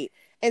the right.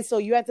 And so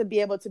you have to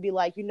be able to be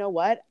like, you know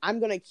what? I'm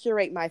going to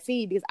curate my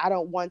feed because I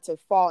don't want to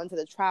fall into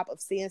the trap of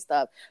seeing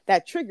stuff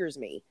that triggers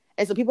me.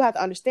 And so people have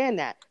to understand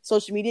that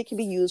social media can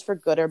be used for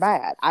good or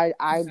bad. I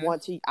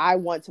want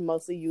to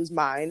mostly use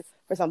mine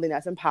for something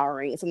that's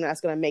empowering and something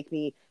that's going to make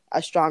me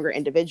a stronger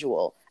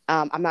individual.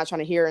 I'm not trying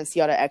to hear and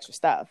see all that extra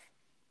stuff.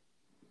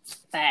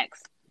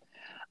 Facts.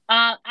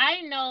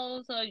 I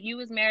know, so you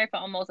was married for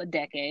almost a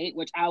decade,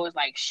 which I was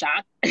like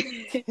shocked.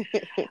 And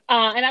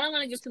I don't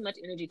want to give too much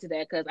energy to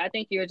that because I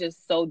think you're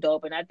just so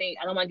dope. And I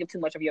don't want to give too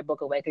much of your book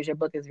away because your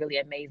book is really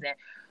amazing.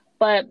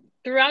 But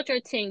throughout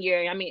your 10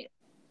 years, I mean,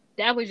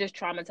 that was just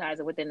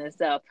traumatizing within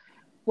itself.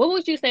 What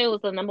would you say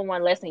was the number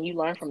one lesson you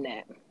learned from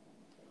that?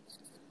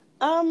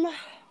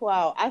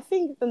 Wow. I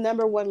think the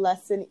number one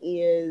lesson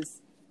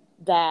is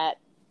that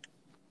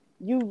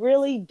you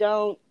really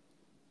don't,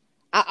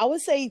 I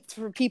would say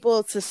for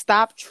people to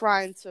stop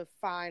trying to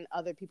find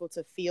other people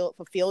to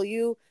fulfill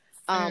you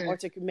or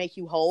to make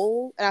you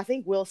whole. And I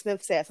think Will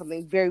Smith said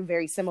something very,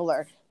 very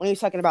similar when he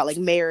was talking about like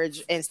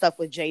marriage and stuff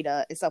with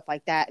Jada and stuff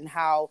like that and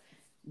how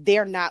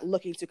they're not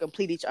looking to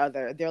complete each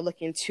other. They're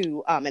looking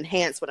to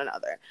enhance one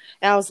another.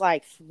 And I was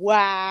like,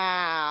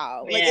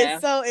 wow. Like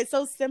it's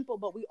so simple,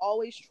 but we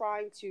always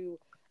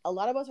a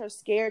lot of us are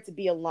scared to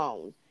be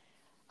alone.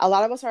 A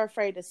lot of us are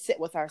afraid to sit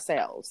with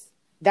ourselves.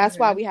 That's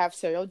why we have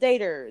serial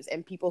daters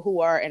and people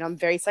who are, and I'm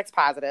very sex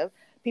positive,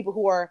 people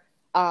who are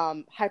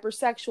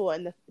hypersexual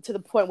and to the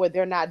point where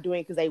they're not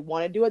doing it because they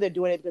want to do it. They're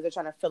doing it because they're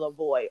trying to fill a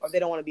void or they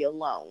don't want to be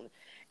alone.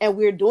 And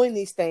we're doing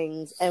these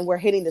things and we're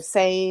hitting the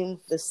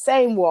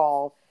same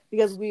wall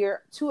because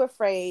we're too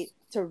afraid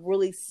to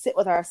really sit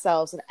with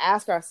ourselves and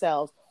ask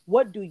ourselves,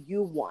 what do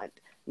you want?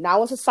 Not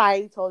what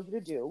society told you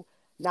to do,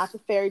 not the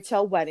fairy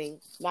tale wedding,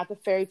 not the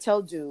fairy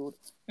tale dude.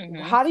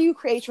 Mm-hmm. How do you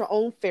create your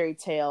own fairy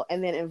tale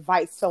and then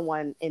invite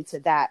someone into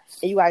that?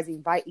 And you guys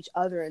invite each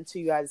other into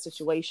you guys'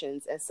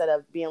 situations instead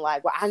of being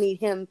like, well, I need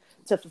him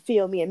to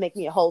fulfill me and make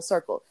me a whole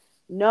circle.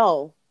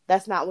 No,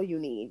 that's not what you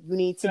need. You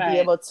need to be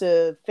able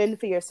to fend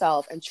for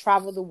yourself and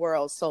travel the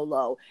world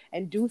solo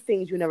and do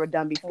things you've never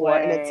done before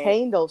and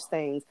attain those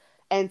things.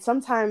 And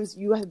sometimes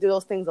you have to do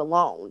those things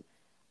alone.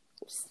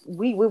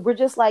 We're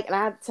just like, and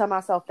I had to tell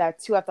myself that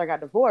too after I got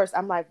divorced.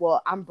 I'm like,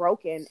 well, I'm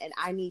broken and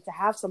I need to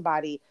have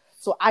somebody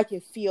so I can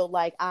feel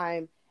like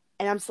I'm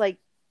just like,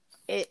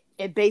 it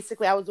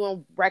basically, I was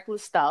doing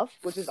reckless stuff,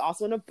 which is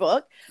also in a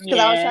book, because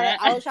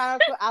I was trying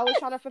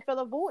to fulfill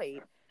a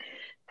void.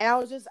 And I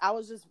was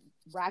just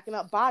racking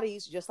up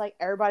bodies just like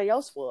everybody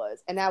else was.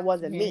 And that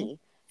wasn't me.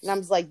 And I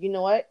was like, you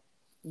know what?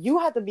 You're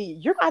going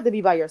to have to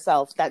be by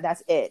yourself.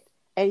 That's it.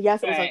 And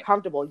yes, it was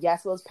uncomfortable.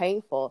 Yes, it was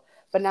painful.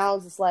 But now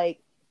it's just like,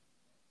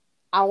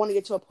 I want to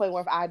get to a point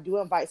where if I do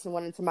invite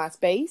someone into my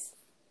space,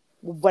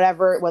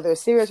 whether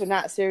it's serious or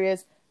not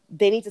serious,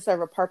 they need to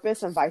serve a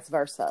purpose and vice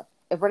versa.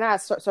 If we're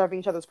not serving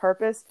each other's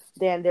purpose,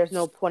 then there's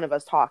no point of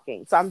us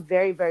talking. So I'm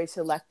very, very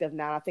selective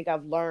now. I think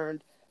I've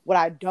learned what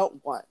I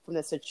don't want from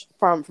this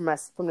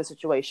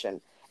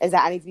situation is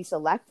that I need to be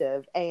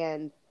selective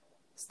and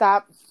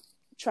stop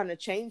trying to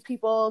change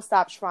people,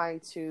 stop trying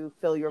to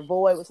fill your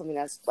void with something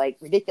that's like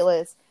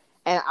ridiculous.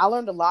 And I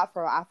learned a lot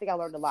from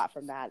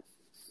that.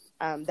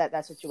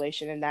 That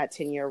situation and that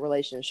 10-year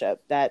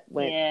relationship that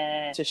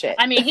went to shit.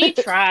 I mean, he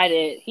tried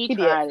it. He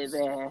tried it,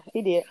 man.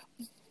 He did.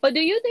 But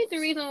do you think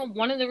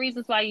one of the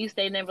reasons why you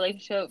stayed in that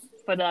relationship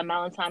for the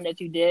amount of time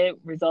that you did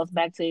results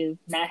back to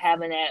not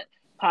having that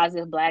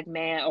positive black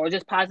man or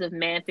just positive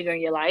man figure in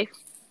your life?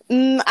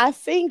 I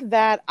think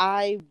that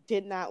I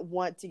did not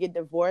want to get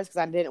divorced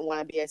because I didn't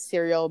want to be a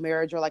serial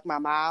marriager like my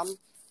mom.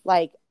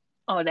 Like,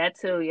 oh, that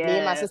too, yeah. Me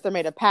and my sister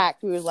made a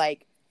pact. We were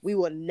like, we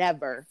will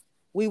never.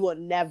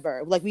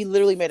 Like, we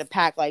literally made a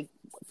pact like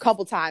a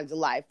couple times in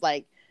life.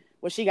 Like,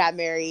 when she got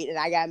married and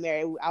I got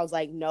married, I was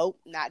like, nope,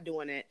 not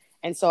doing it.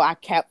 And so I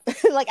kept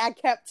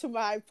to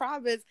my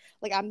promise.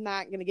 Like, I'm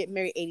not going to get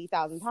married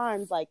 80,000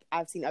 times like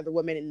I've seen other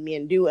women and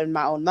men do and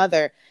my own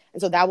mother.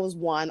 And so that was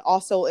one.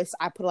 Also,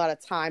 I put a lot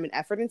of time and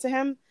effort into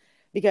him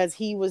because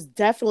he was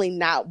definitely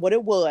not what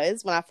it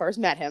was when I first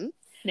met him.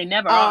 They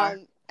never are.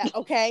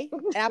 Okay.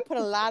 And I put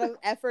a lot of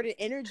effort and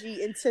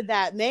energy into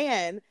that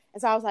man.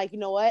 And so I was like, you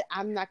know what?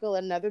 I'm not going to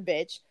let another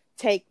bitch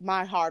take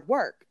my hard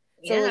work.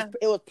 So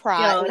it was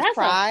pride. Yo, it was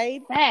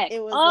pride.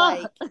 It was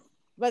like,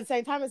 but at the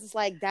same time, it's just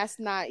like, that's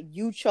not,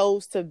 you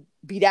chose to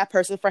be that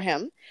person for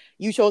him.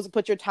 You chose to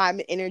put your time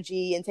and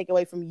energy and take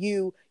away from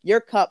your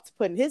cup to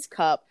put in his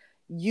cup.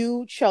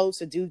 You chose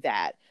to do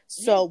that.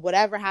 So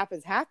whatever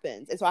happens,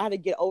 happens. And so I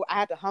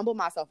had to humble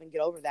myself and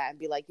get over that and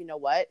be like, you know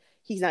what?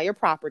 He's not your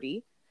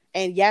property.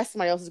 And yes,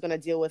 somebody else is going to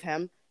deal with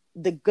him,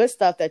 the good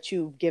stuff that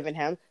you've given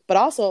him, but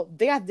also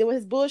they have to deal with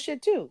his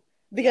bullshit too,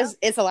 because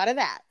it's a lot of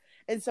that.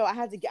 And so I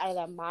had to get out of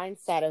that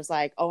mindset of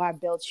like, oh, I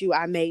built you,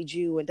 I made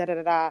you, and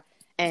da-da-da-da,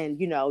 and,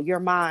 you know,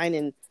 you're mine.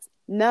 And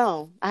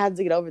no, I had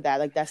to get over that.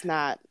 Like,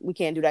 we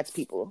can't do that to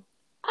people.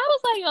 I was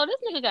like, yo, this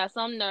nigga got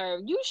some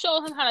nerve. You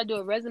showed him how to do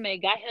a resume,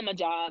 got him a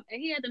job,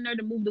 and he had the nerve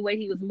to move the way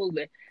he was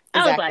moving.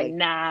 I was like,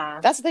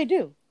 nah. That's what they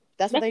do.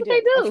 That's what they do.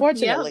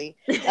 Unfortunately.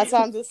 That's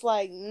why I'm just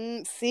like,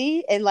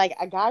 see? And like,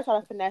 a guy try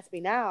to finesse me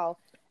now,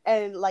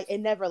 and like, it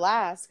never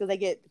lasts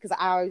because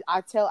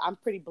I'm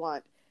pretty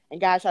blunt,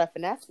 and guys try to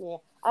finesse me.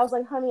 I was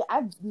like, honey,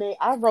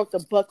 I wrote the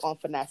book on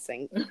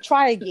finessing.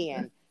 Try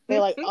again.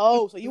 They're like,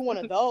 oh, so you're one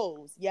of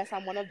those. Yes,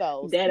 I'm one of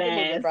those. Keep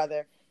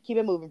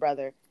it moving,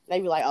 brother. And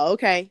they'd be like, oh,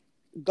 okay.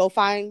 Go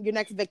find your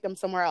next victim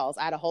somewhere else.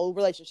 I had a whole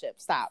relationship.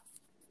 Stop.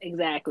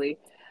 Exactly.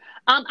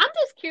 I'm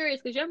just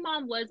curious because your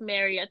mom was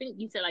married. I think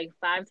you said like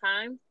 5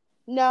 times.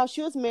 No,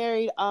 she was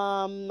married.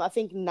 I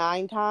think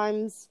 9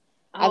 times.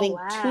 Oh, I think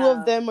 2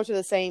 of them were to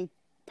the same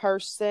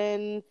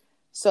person.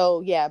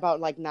 So yeah, about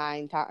like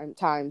 9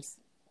 times.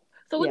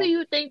 So what do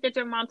you think that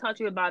your mom taught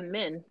you about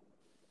men?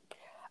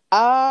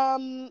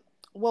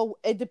 Well,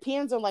 it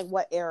depends on like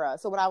what era.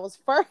 So when I was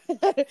first,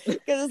 because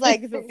it's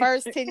like the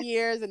first 10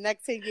 years, the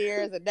next 10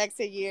 years, the next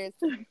 10 years.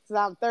 So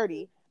now I'm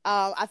 30.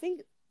 I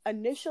think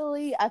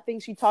initially,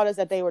 she taught us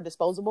that they were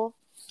disposable.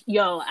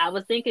 Yo, I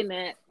was thinking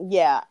that.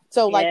 Yeah.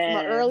 So like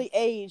from an early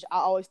age, I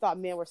always thought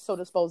men were so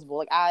disposable.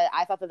 Like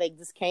I thought that they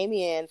just came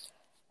in,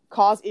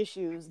 caused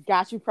issues,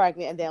 got you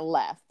pregnant, and then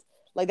left.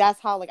 Like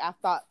that's what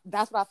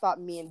I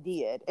thought men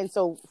did. And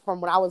so from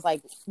when I was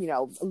like, you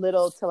know,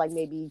 little to like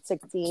maybe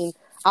 16,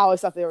 I always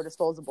thought they were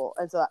disposable.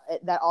 And so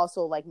that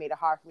also like made it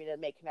hard for me to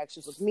make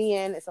connections with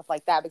men and stuff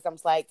like that, because I'm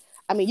just like,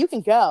 I mean, you can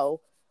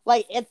go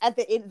like at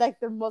the end, like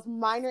the most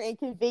minor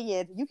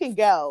inconvenience, you can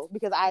go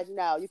because I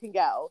know you can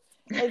go.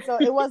 And so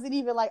it wasn't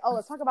even like, oh,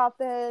 let's talk about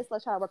this,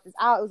 let's try to work this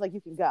out. It was like,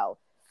 you can go.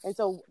 And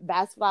so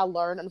that's what I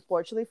learned,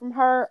 unfortunately, from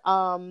her.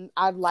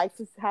 I'd like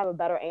to have a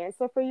better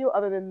answer for you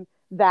other than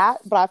that,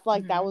 but I feel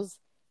like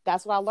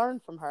that's what I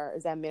learned from her,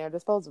 is that men are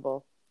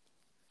disposable.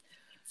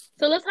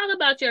 So let's talk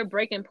about your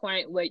breaking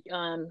point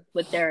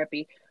with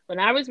therapy. when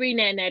I was reading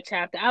that in that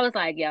chapter, I was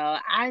like, yo,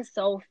 I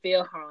so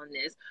feel her on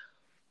this.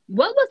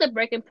 What was the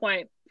breaking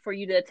point for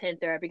you to attend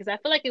therapy? Because I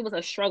feel like it was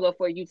a struggle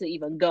for you to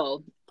even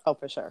go. Oh,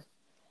 for sure.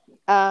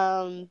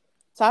 So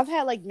I've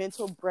had like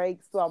mental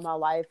breaks throughout my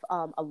life,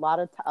 a lot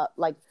of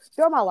like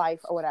throughout my life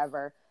or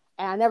whatever,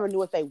 and I never knew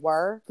what they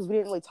were because we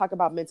didn't really talk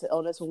about mental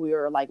illness when we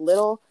were like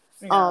little.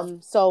 No.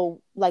 So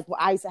like when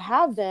I used to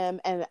have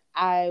them and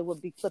I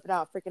would be flipping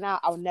out, freaking out,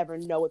 I would never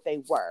know what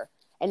they were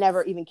and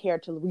never even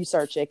cared to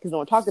research it because no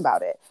one talked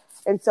about it.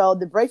 And so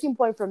the breaking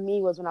point for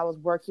me was when I was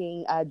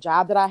working a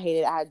job that I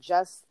hated. I had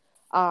just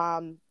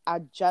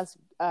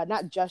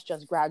not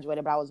just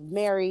graduated, but I was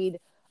married.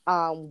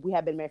 We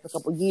had been married for a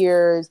couple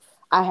years.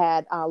 I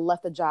had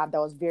left a job that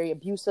was very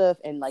abusive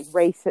and like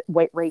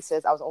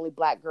racist. I was the only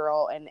Black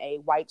girl in a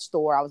white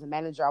store. I was a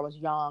manager. I was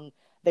young.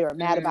 They were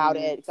mad about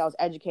it because I was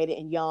educated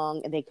and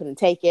young and they couldn't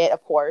take it,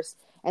 of course.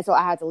 And so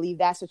I had to leave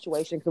that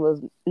situation because it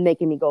was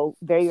making me go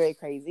very, very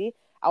crazy.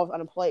 I was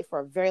unemployed for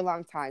a very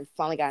long time.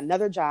 Finally got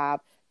another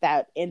job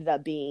that ended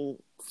up being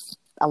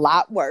a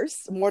lot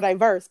worse, more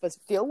diverse, but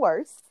still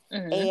worse.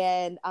 Mm-hmm.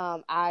 And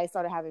I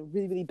started having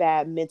really, really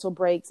bad mental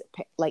breaks,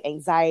 like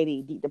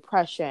anxiety, deep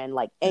depression,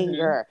 like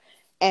anger.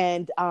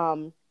 And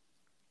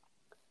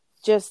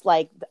just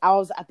like I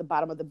was at the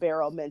bottom of the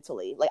barrel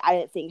mentally. Like I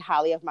didn't think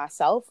highly of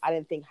myself. I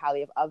didn't think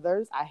highly of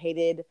others. I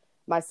hated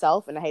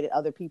myself and I hated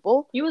other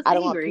people. You was I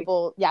don't angry.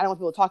 want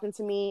people talking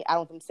to me. I don't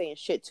want them saying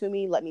shit to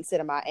me. Let me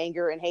sit in my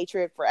anger and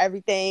hatred for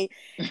everything.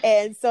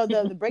 And so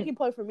the breaking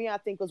point for me, I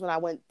think, was when I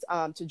went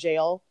to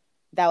jail.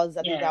 That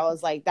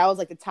was like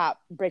the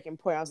top breaking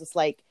point. I was just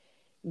like,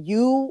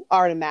 you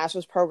are in a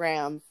master's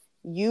program.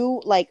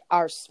 You like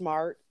are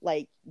smart.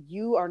 Like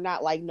you are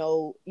not like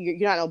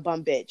you're not no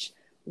bum bitch.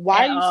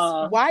 Why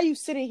are you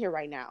sitting here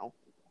right now?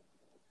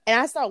 And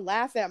I started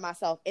laughing at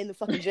myself in the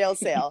fucking jail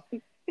cell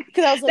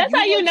because I was like, that's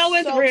how you know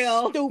it's so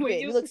real.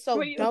 Stupid. You look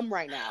so dumb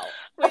right now.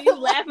 When you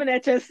laughing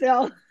at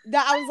yourself,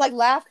 I was like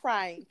laugh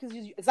crying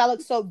because I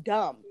look so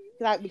dumb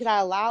because I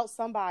allowed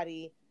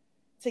somebody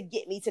to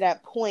get me to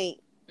that point.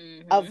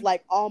 Of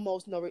like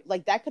almost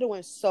like that could have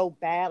went so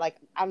bad. Like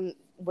I'm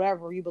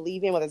whatever you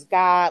believe in, whether it's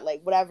God,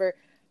 like whatever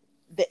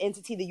the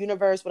entity, the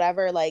universe,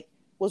 whatever, like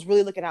was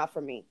really looking out for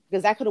me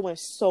because that could have went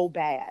so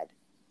bad.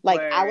 Like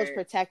Word. I was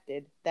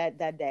protected that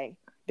day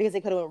because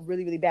it could have went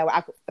really, really bad.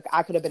 Where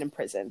I could have been in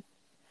prison.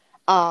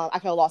 I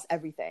could have lost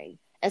everything.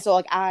 And so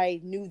like I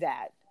knew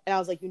that, and I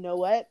was like, you know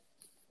what?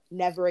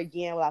 Never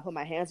again will I put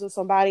my hands on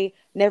somebody.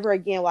 Never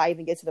again will I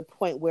even get to the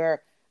point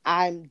where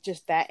I'm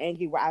just that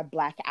angry where I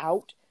black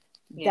out.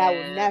 Yeah. That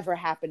will never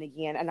happen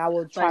again, and I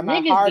will try my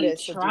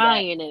hardest to do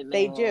that.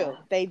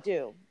 They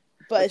do.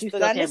 But it's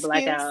not an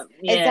excuse. Yeah.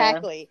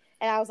 Exactly.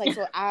 And I was like,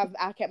 so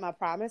I kept my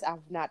promise.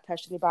 I've not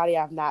touched anybody.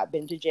 I've not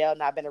been to jail,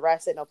 not been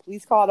arrested. No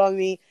police called on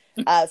me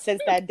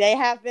since that day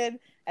happened.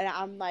 And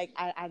I'm like,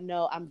 I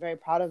know I'm very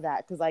proud of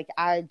that because like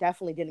I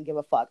definitely didn't give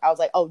a fuck. I was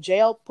like, oh,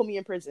 jail, put me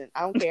in prison.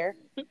 I don't care.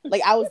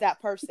 Like I was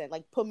that person.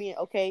 Like put me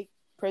in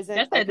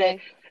prison.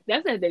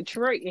 That's a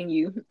Detroit in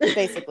you.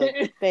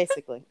 Basically.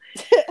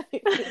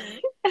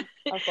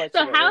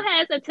 So how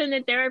has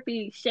attending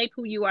therapy shaped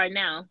who you are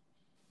now?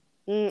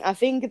 I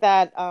think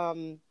that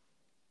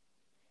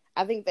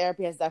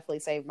therapy has definitely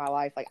saved my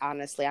life. Like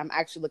honestly, I'm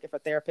actually looking for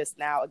therapists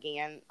now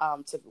again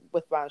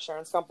with my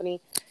insurance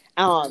company.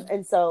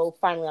 And so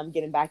finally I'm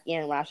getting back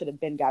in when I should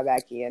have got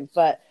back in.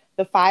 But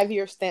the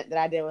 5-year stint that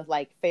I did with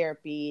like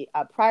therapy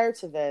prior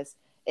to this,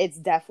 it's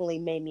definitely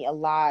made me a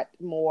lot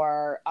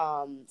more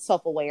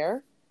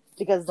self-aware.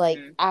 Because, like,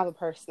 I have a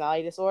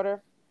personality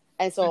disorder.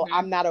 And so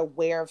I'm not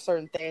aware of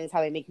certain things, how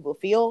they make people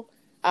feel.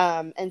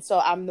 And so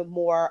I'm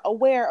more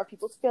aware of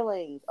people's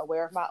feelings,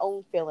 aware of my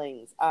own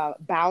feelings.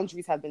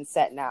 Boundaries have been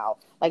set now.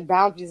 Like,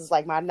 boundaries is,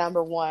 like, my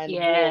number one rule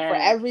for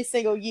every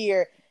single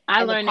year.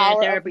 I learned that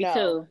in therapy,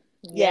 too.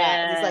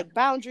 Yeah. It's, like,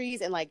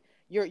 boundaries and, like,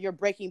 your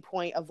breaking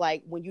point of,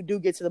 like, when you do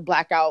get to the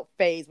blackout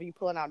phase, when you're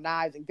pulling out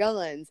knives and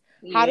guns.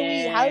 How do we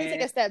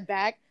take a step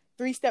back?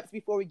 3 steps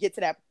before we get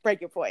to that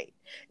breaking point.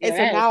 And so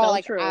now,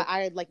 like,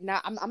 I like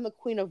now I'm the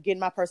queen of getting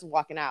my person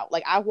walking out.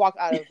 Like I walk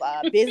out of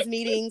biz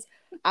meetings.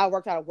 I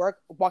walked out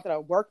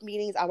of work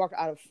meetings. I walked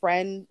out of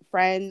friend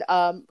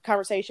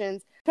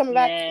conversations. Coming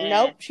back?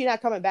 Nope, she's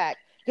not coming back.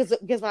 Because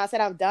when I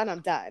said I'm done, I'm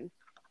done.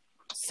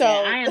 So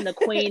I am the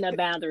queen of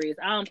boundaries.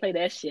 I don't play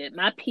that shit.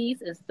 My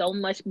peace is so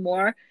much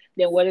more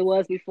than what it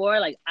was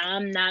before. Like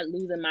I'm not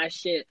losing my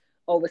shit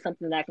over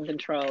something that I can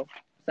control.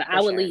 So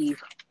I would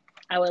leave.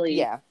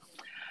 Yeah.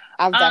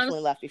 I've definitely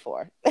left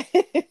before.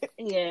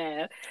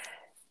 Yeah.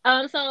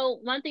 So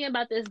one thing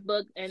about this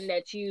book and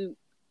that you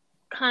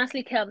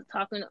constantly kept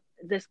talking,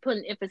 just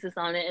putting emphasis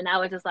on it. And I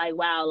was just like,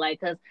 wow, like,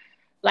 cause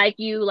like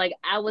you, like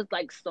I was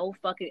like so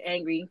fucking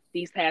angry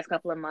these past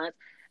couple of months.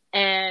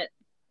 And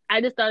I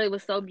just thought it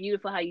was so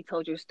beautiful how you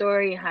told your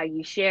story and how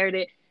you shared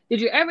it.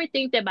 Did you ever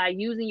think that by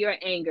using your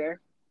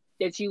anger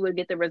that you would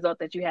get the result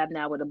that you have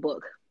now with a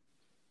book?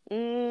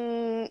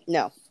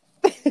 No.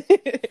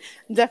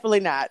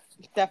 Definitely not.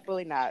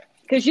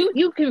 because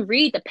you can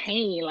read the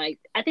pain. Like,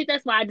 I think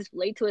that's why I just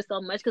relate to it so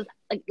much. Because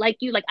like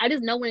you, like I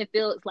just know when it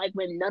feels like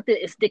when nothing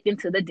is sticking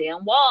to the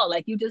damn wall.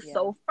 Like you just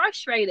so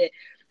frustrated.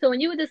 So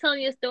when you were just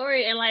telling your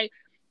story, and like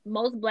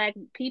most Black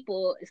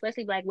people,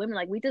 especially Black women,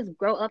 like we just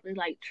grow up in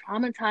like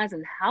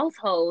traumatizing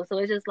households. So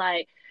it's just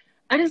like,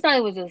 I just thought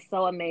it was just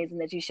so amazing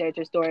that you shared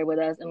your story with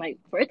us, and like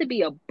for it to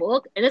be a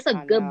book, and it's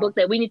a good book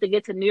that we need to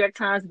get to New York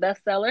Times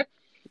bestseller.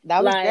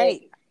 That was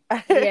great.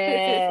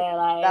 Yeah,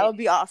 like, that would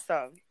be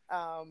awesome.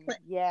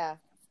 Yeah,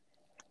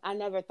 I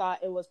never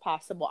thought it was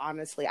possible.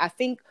 Honestly, I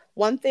think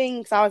one thing,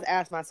 because I always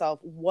ask myself,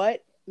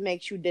 what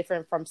makes you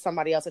different from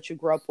somebody else that you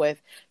grew up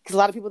with? Because a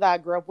lot of people that I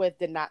grew up with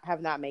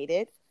have not made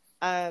it.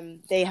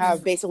 They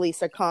have basically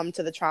succumbed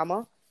to the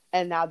trauma,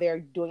 and now they're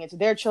doing it to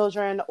their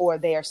children, or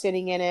they are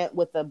sitting in it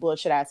with a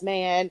bullshit ass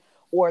man,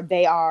 or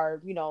they are,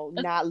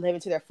 not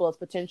living to their fullest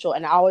potential.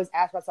 And I always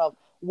ask myself,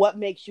 what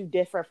makes you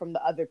different from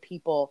the other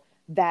people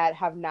that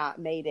have not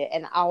made it?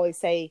 And I always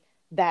say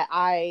that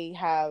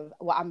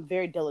I'm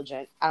very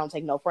diligent. I don't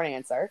take no for an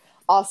answer.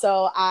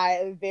 Also,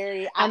 I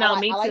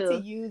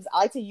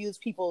like to use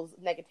people's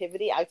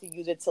negativity. I like to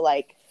use it to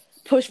like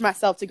push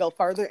myself to go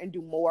further and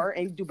do more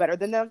and do better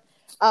than them.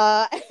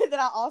 And then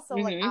I also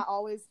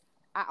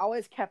I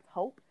always kept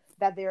hope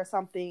that there's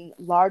something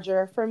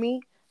larger for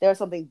me. There's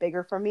something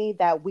bigger for me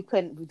that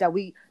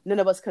none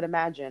of us could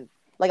imagine.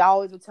 Like I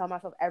always would tell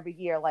myself every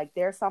year, like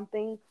there's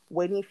something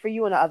waiting for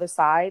you on the other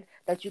side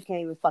that you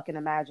can't even fucking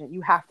imagine.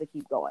 You have to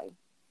keep going.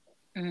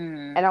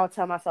 And I would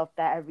tell myself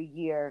that every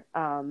year.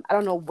 I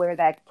don't know where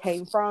that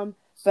came from,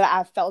 but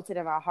I felt it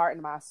in my heart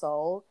and my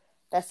soul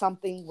that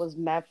something was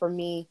meant for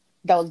me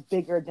that was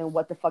bigger than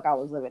what the fuck I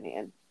was living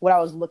in, what I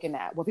was looking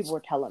at, what people were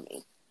telling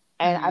me.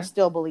 And I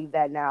still believe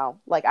that now.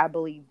 Like, I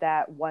believe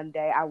that one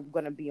day I'm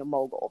going to be a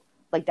mogul.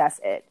 Like, that's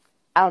it.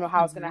 I don't know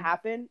how it's going to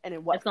happen and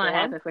in what form. It's going to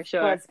happen for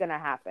sure. But it's going to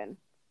happen.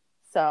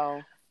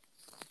 So.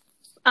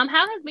 How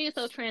has being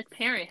so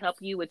transparent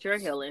helped you with your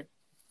healing?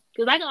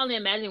 Because I can only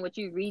imagine what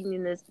you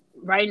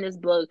writing this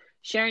book,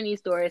 sharing these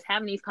stories,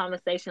 having these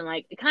conversations,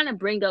 like, it kind of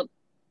bring up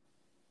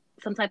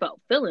some type of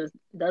feelings,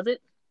 does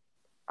it?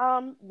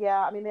 Yeah,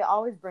 I mean, they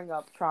always bring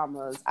up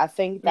traumas. I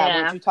think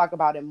that once you talk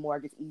about it more,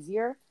 it gets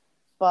easier.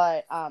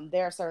 But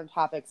there are certain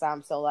topics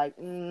I'm so like,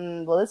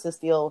 well, this is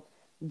still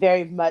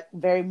very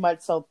much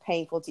so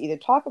painful to either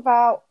talk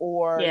about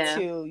or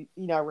to,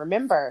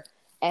 remember.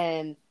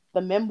 And the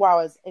memoir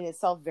was in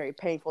itself very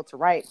painful to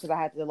write because I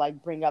had to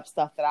like bring up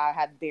stuff that I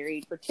had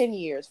buried for 10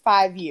 years,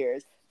 5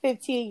 years,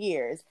 15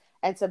 years.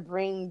 And to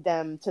bring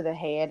them to the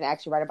head and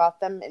actually write about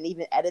them and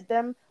even edit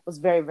them was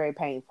very, very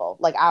painful.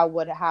 Like I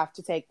would have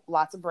to take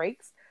lots of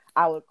breaks.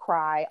 I would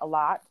cry a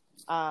lot.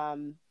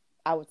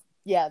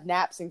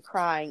 Naps and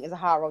crying is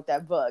how I wrote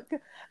that book.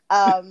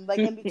 Like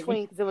in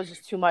between, because it was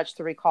just too much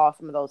to recall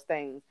some of those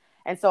things.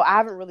 And so I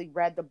haven't really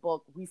read the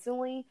book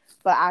recently,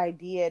 but I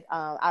did.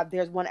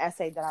 There's one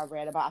essay that I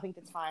read about, I think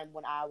the time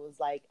when I was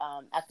like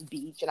at the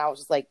beach and I was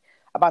just like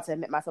about to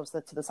admit myself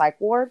to the psych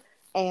ward.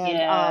 And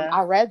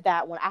I read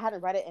that one. I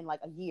hadn't read it in like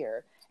a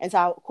year. And so,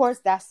 of course,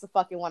 that's the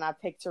fucking one I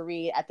picked to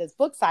read at this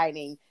book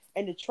signing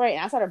in Detroit. And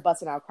I started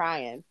busting out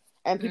crying.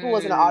 And people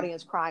was in the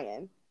audience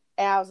crying.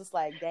 And I was just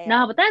like, damn.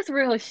 No, but that's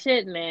real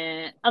shit,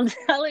 man. I'm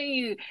telling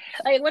you.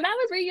 Like, when I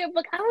was reading your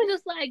book, I was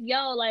just like,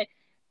 yo, like,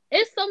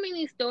 it's so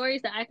many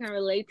stories that I can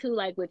relate to,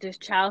 like, with this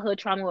childhood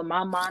trauma, with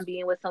my mom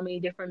being with so many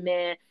different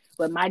men,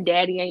 with my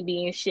daddy ain't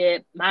being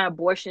shit, my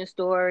abortion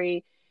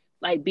story,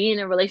 like, being in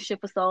a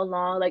relationship for so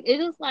long. Like, it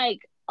was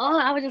like, oh,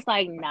 I was just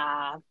like,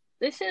 nah,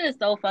 this shit is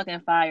so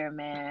fucking fire,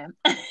 man.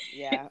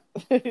 Yeah.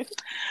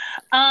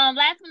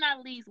 Last but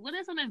not least, what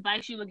is some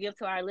advice you would give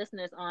to our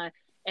listeners on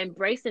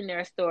embracing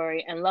their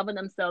story and loving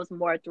themselves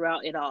more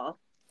throughout it all?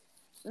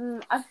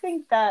 I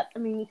think that,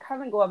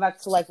 kind of going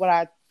back to like what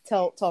I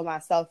told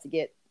myself to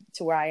get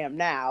to where I am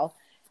now,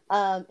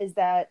 is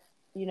that,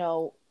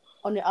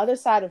 on the other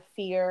side of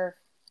fear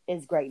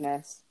is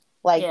greatness.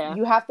 Like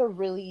you have to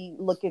really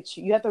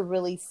you have to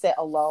really sit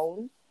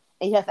alone.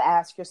 And you have to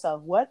ask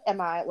yourself, what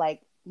am I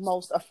like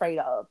most afraid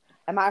of?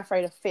 Am I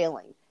afraid of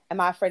failing? Am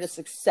I afraid of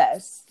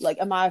success? Like,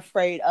 am I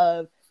afraid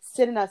of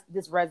sending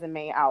this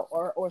resume out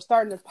or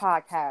starting this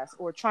podcast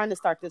or trying to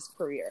start this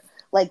career?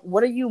 Like,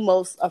 what are you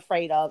most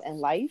afraid of in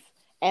life?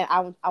 And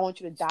I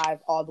want you to dive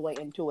all the way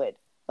into it.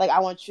 Like, I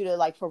want you to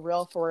like, for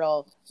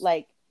real,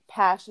 like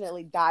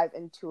passionately dive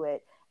into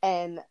it.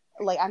 And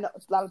like, I know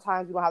a lot of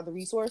times we don't have the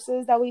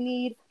resources that we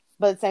need,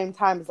 but at the same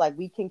time, it's like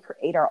we can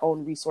create our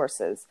own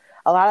resources.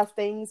 A lot of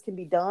things can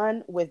be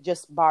done with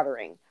just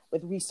bartering,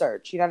 with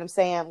research. You know what I'm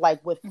saying?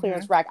 Like with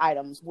clearance rack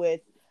items,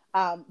 with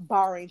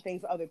borrowing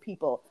things from other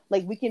people.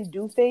 Like we can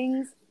do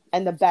things,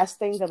 and the best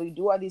things that we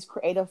do are these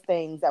creative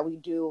things that we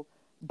do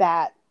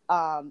that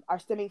are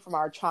stemming from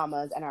our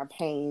traumas and our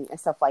pain and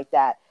stuff like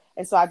that.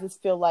 And so I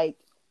just feel like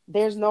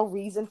there's no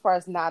reason for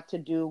us not to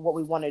do what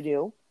we want to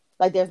do.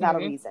 Like there's not a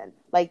reason.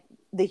 Like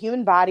the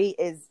human body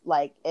is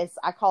like,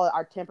 I call it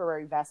our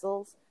temporary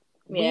vessels.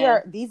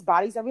 These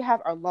bodies that we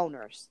have are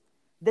loners.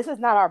 This is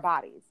not our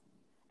bodies.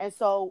 And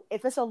so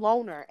if it's a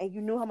loner and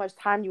you knew how much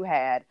time you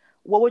had,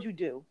 what would you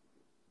do?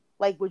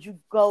 Like, would you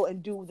go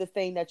and do the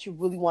thing that you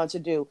really want to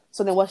do?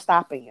 So then what's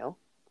stopping you?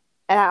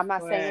 And I'm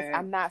not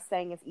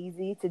saying it's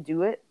easy to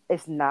do it.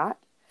 It's not.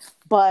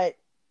 But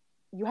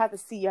you have to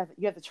see, you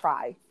have to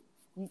try.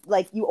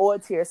 Like, you owe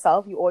it to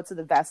yourself. You owe it to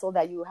the vessel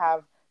that you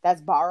have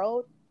that's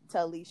borrowed to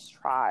at least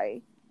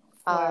try.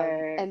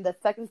 And the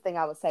second thing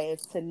I would say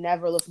is to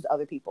never listen to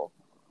other people.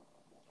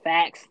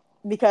 Facts.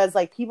 Because,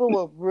 like, people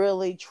will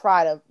really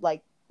try to,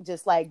 like,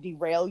 just, like,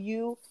 derail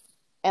you.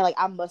 And, like,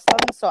 I'm Muslim,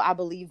 so I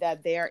believe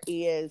that there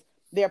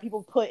are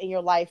people put in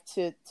your life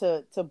to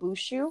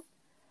boost you.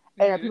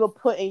 And there are people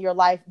put in your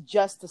life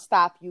just to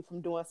stop you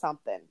from doing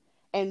something.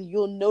 And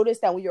you'll notice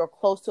that when you're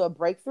close to a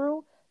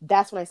breakthrough,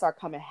 that's when they start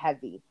coming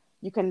heavy.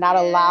 You cannot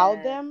allow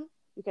them.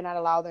 You cannot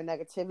allow their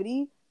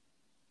negativity,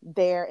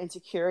 their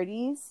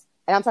insecurities.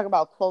 And I'm talking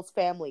about close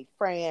family,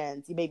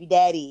 friends, your baby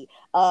daddy,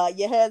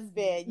 your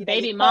husband,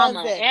 baby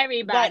mama,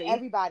 everybody. Right,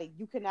 everybody.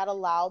 You cannot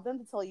allow them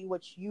to tell you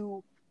what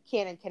you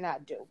can and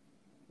cannot do.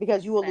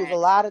 Because you will lose a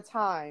lot of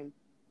time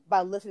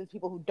by listening to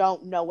people who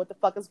don't know what the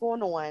fuck is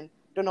going on,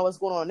 don't know what's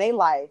going on in their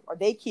life or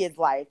their kid's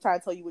life, trying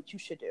to tell you what you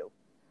should do.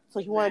 So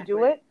if you want to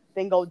do it,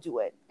 then go do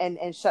it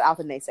and shut out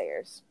the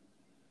naysayers.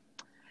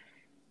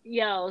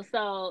 Yo,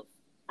 so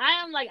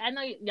I am like, I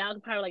know y'all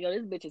probably like, oh,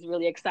 this bitch is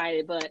really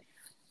excited, but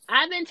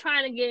I've been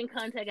trying to get in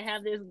contact and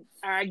have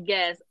our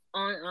guest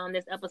on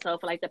this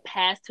episode for like the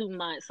past 2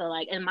 months. So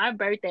like, and my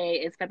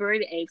birthday is February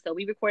the 8th. So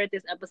we recorded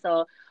this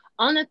episode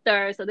on the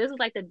 3rd. So this is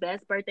like the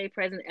best birthday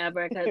present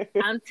ever. Cause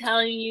I'm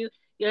telling you,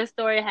 your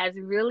story has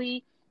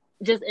really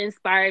just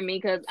inspired me,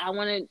 because I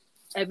want to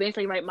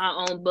eventually write my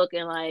own book,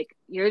 and like,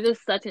 you're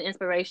just such an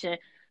inspiration.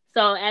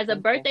 So as a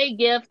birthday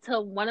gift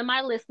to one of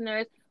my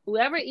listeners,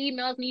 whoever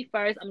emails me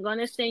first, I'm going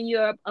to send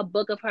you a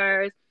book of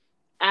hers.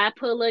 I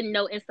put a little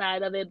note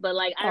inside of it, but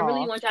like, I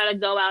really want y'all to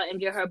go out and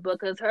get her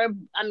book, because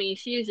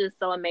she's just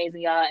so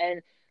amazing, y'all.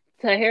 And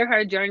to hear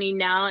her journey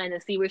now and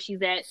to see where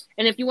she's at.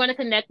 And if you want to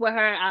connect with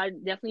her, I'll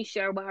definitely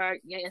share with her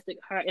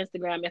her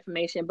Instagram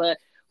information. But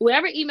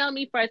whoever emailed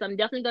me first, I'm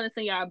definitely going to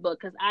send y'all a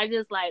book, because I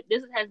just like,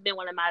 this has been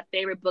one of my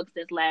favorite books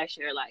since last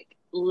year. Like,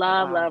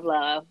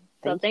 love.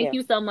 So thank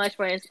you so much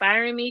for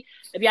inspiring me.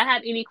 If y'all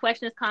have any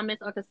questions,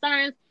 comments, or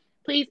concerns,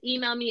 please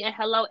email me at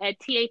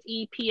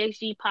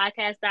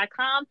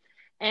hello@thephgpodcast.com.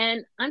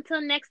 And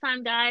until next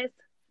time, guys,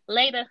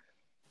 later.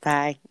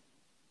 Bye.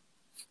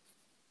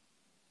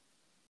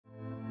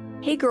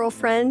 Hey,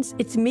 girlfriends,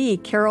 it's me,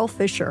 Carol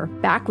Fisher,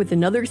 back with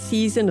another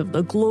season of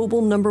the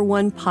global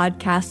 #1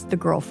 podcast, The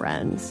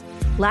Girlfriends.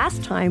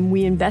 Last time,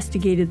 we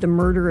investigated the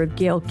murder of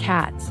Gail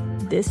Katz.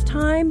 This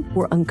time,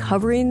 we're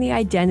uncovering the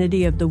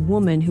identity of the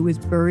woman who was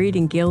buried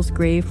in Gail's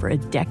grave for a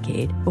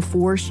decade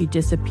before she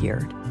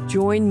disappeared.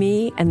 Join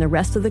me and the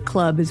rest of the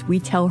club as we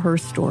tell her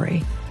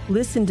story.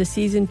 Listen to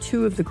Season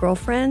 2 of The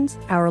Girlfriends,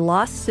 Our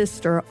Lost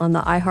Sister, on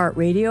the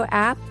iHeartRadio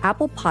app,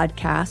 Apple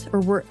Podcasts,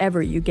 or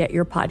wherever you get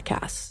your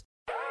podcasts.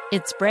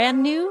 It's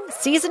brand new,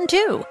 Season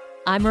 2.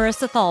 I'm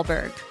Marissa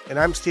Thalberg. And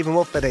I'm Stephen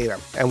Wolf Bedeta.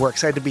 And we're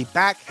excited to be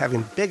back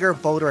having bigger,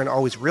 bolder, and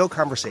always real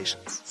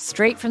conversations.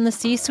 Straight from the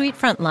C-suite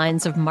front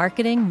lines of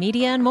marketing,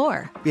 media, and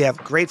more. We have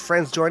great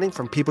friends joining,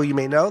 from people you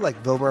may know,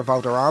 like Vilmer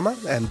Valderrama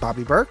and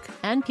Bobby Burke.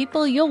 And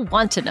people you'll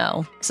want to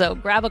know. So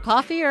grab a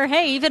coffee or,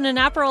 hey, even an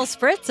Aperol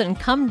Spritz, and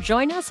come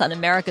join us on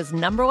America's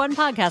 #1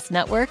 podcast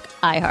network,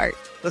 iHeart.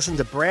 Listen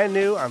to Brand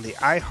New on the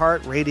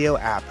iHeartRadio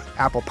app,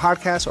 Apple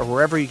Podcasts, or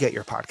wherever you get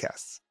your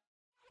podcasts.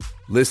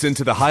 Listen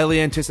to the highly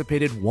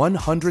anticipated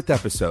 100th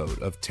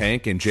episode of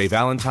Tank and Jay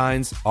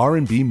Valentine's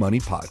R&B Money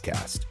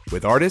Podcast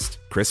with artist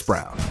Chris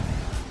Brown.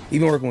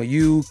 Even working with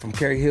you, from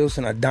Carrie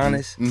Hilson,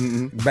 Adonis,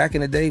 back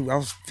in the day, I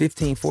was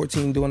 15,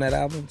 14 doing that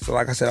album. So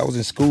like I said, I was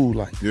in school,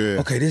 like,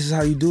 okay, this is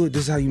how you do it.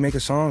 This is how you make a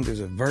song. There's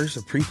a verse,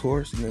 a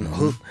pre-chorus, and then a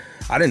hook.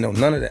 I didn't know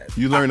none of that.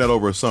 You learned that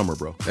over a summer,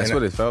 bro. That's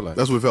what it felt like.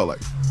 That's what it felt like.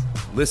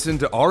 Listen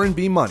to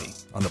R&B Money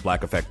on the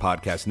Black Effect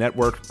Podcast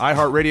Network,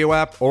 iHeartRadio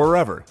app, or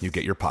wherever you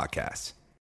get your podcasts.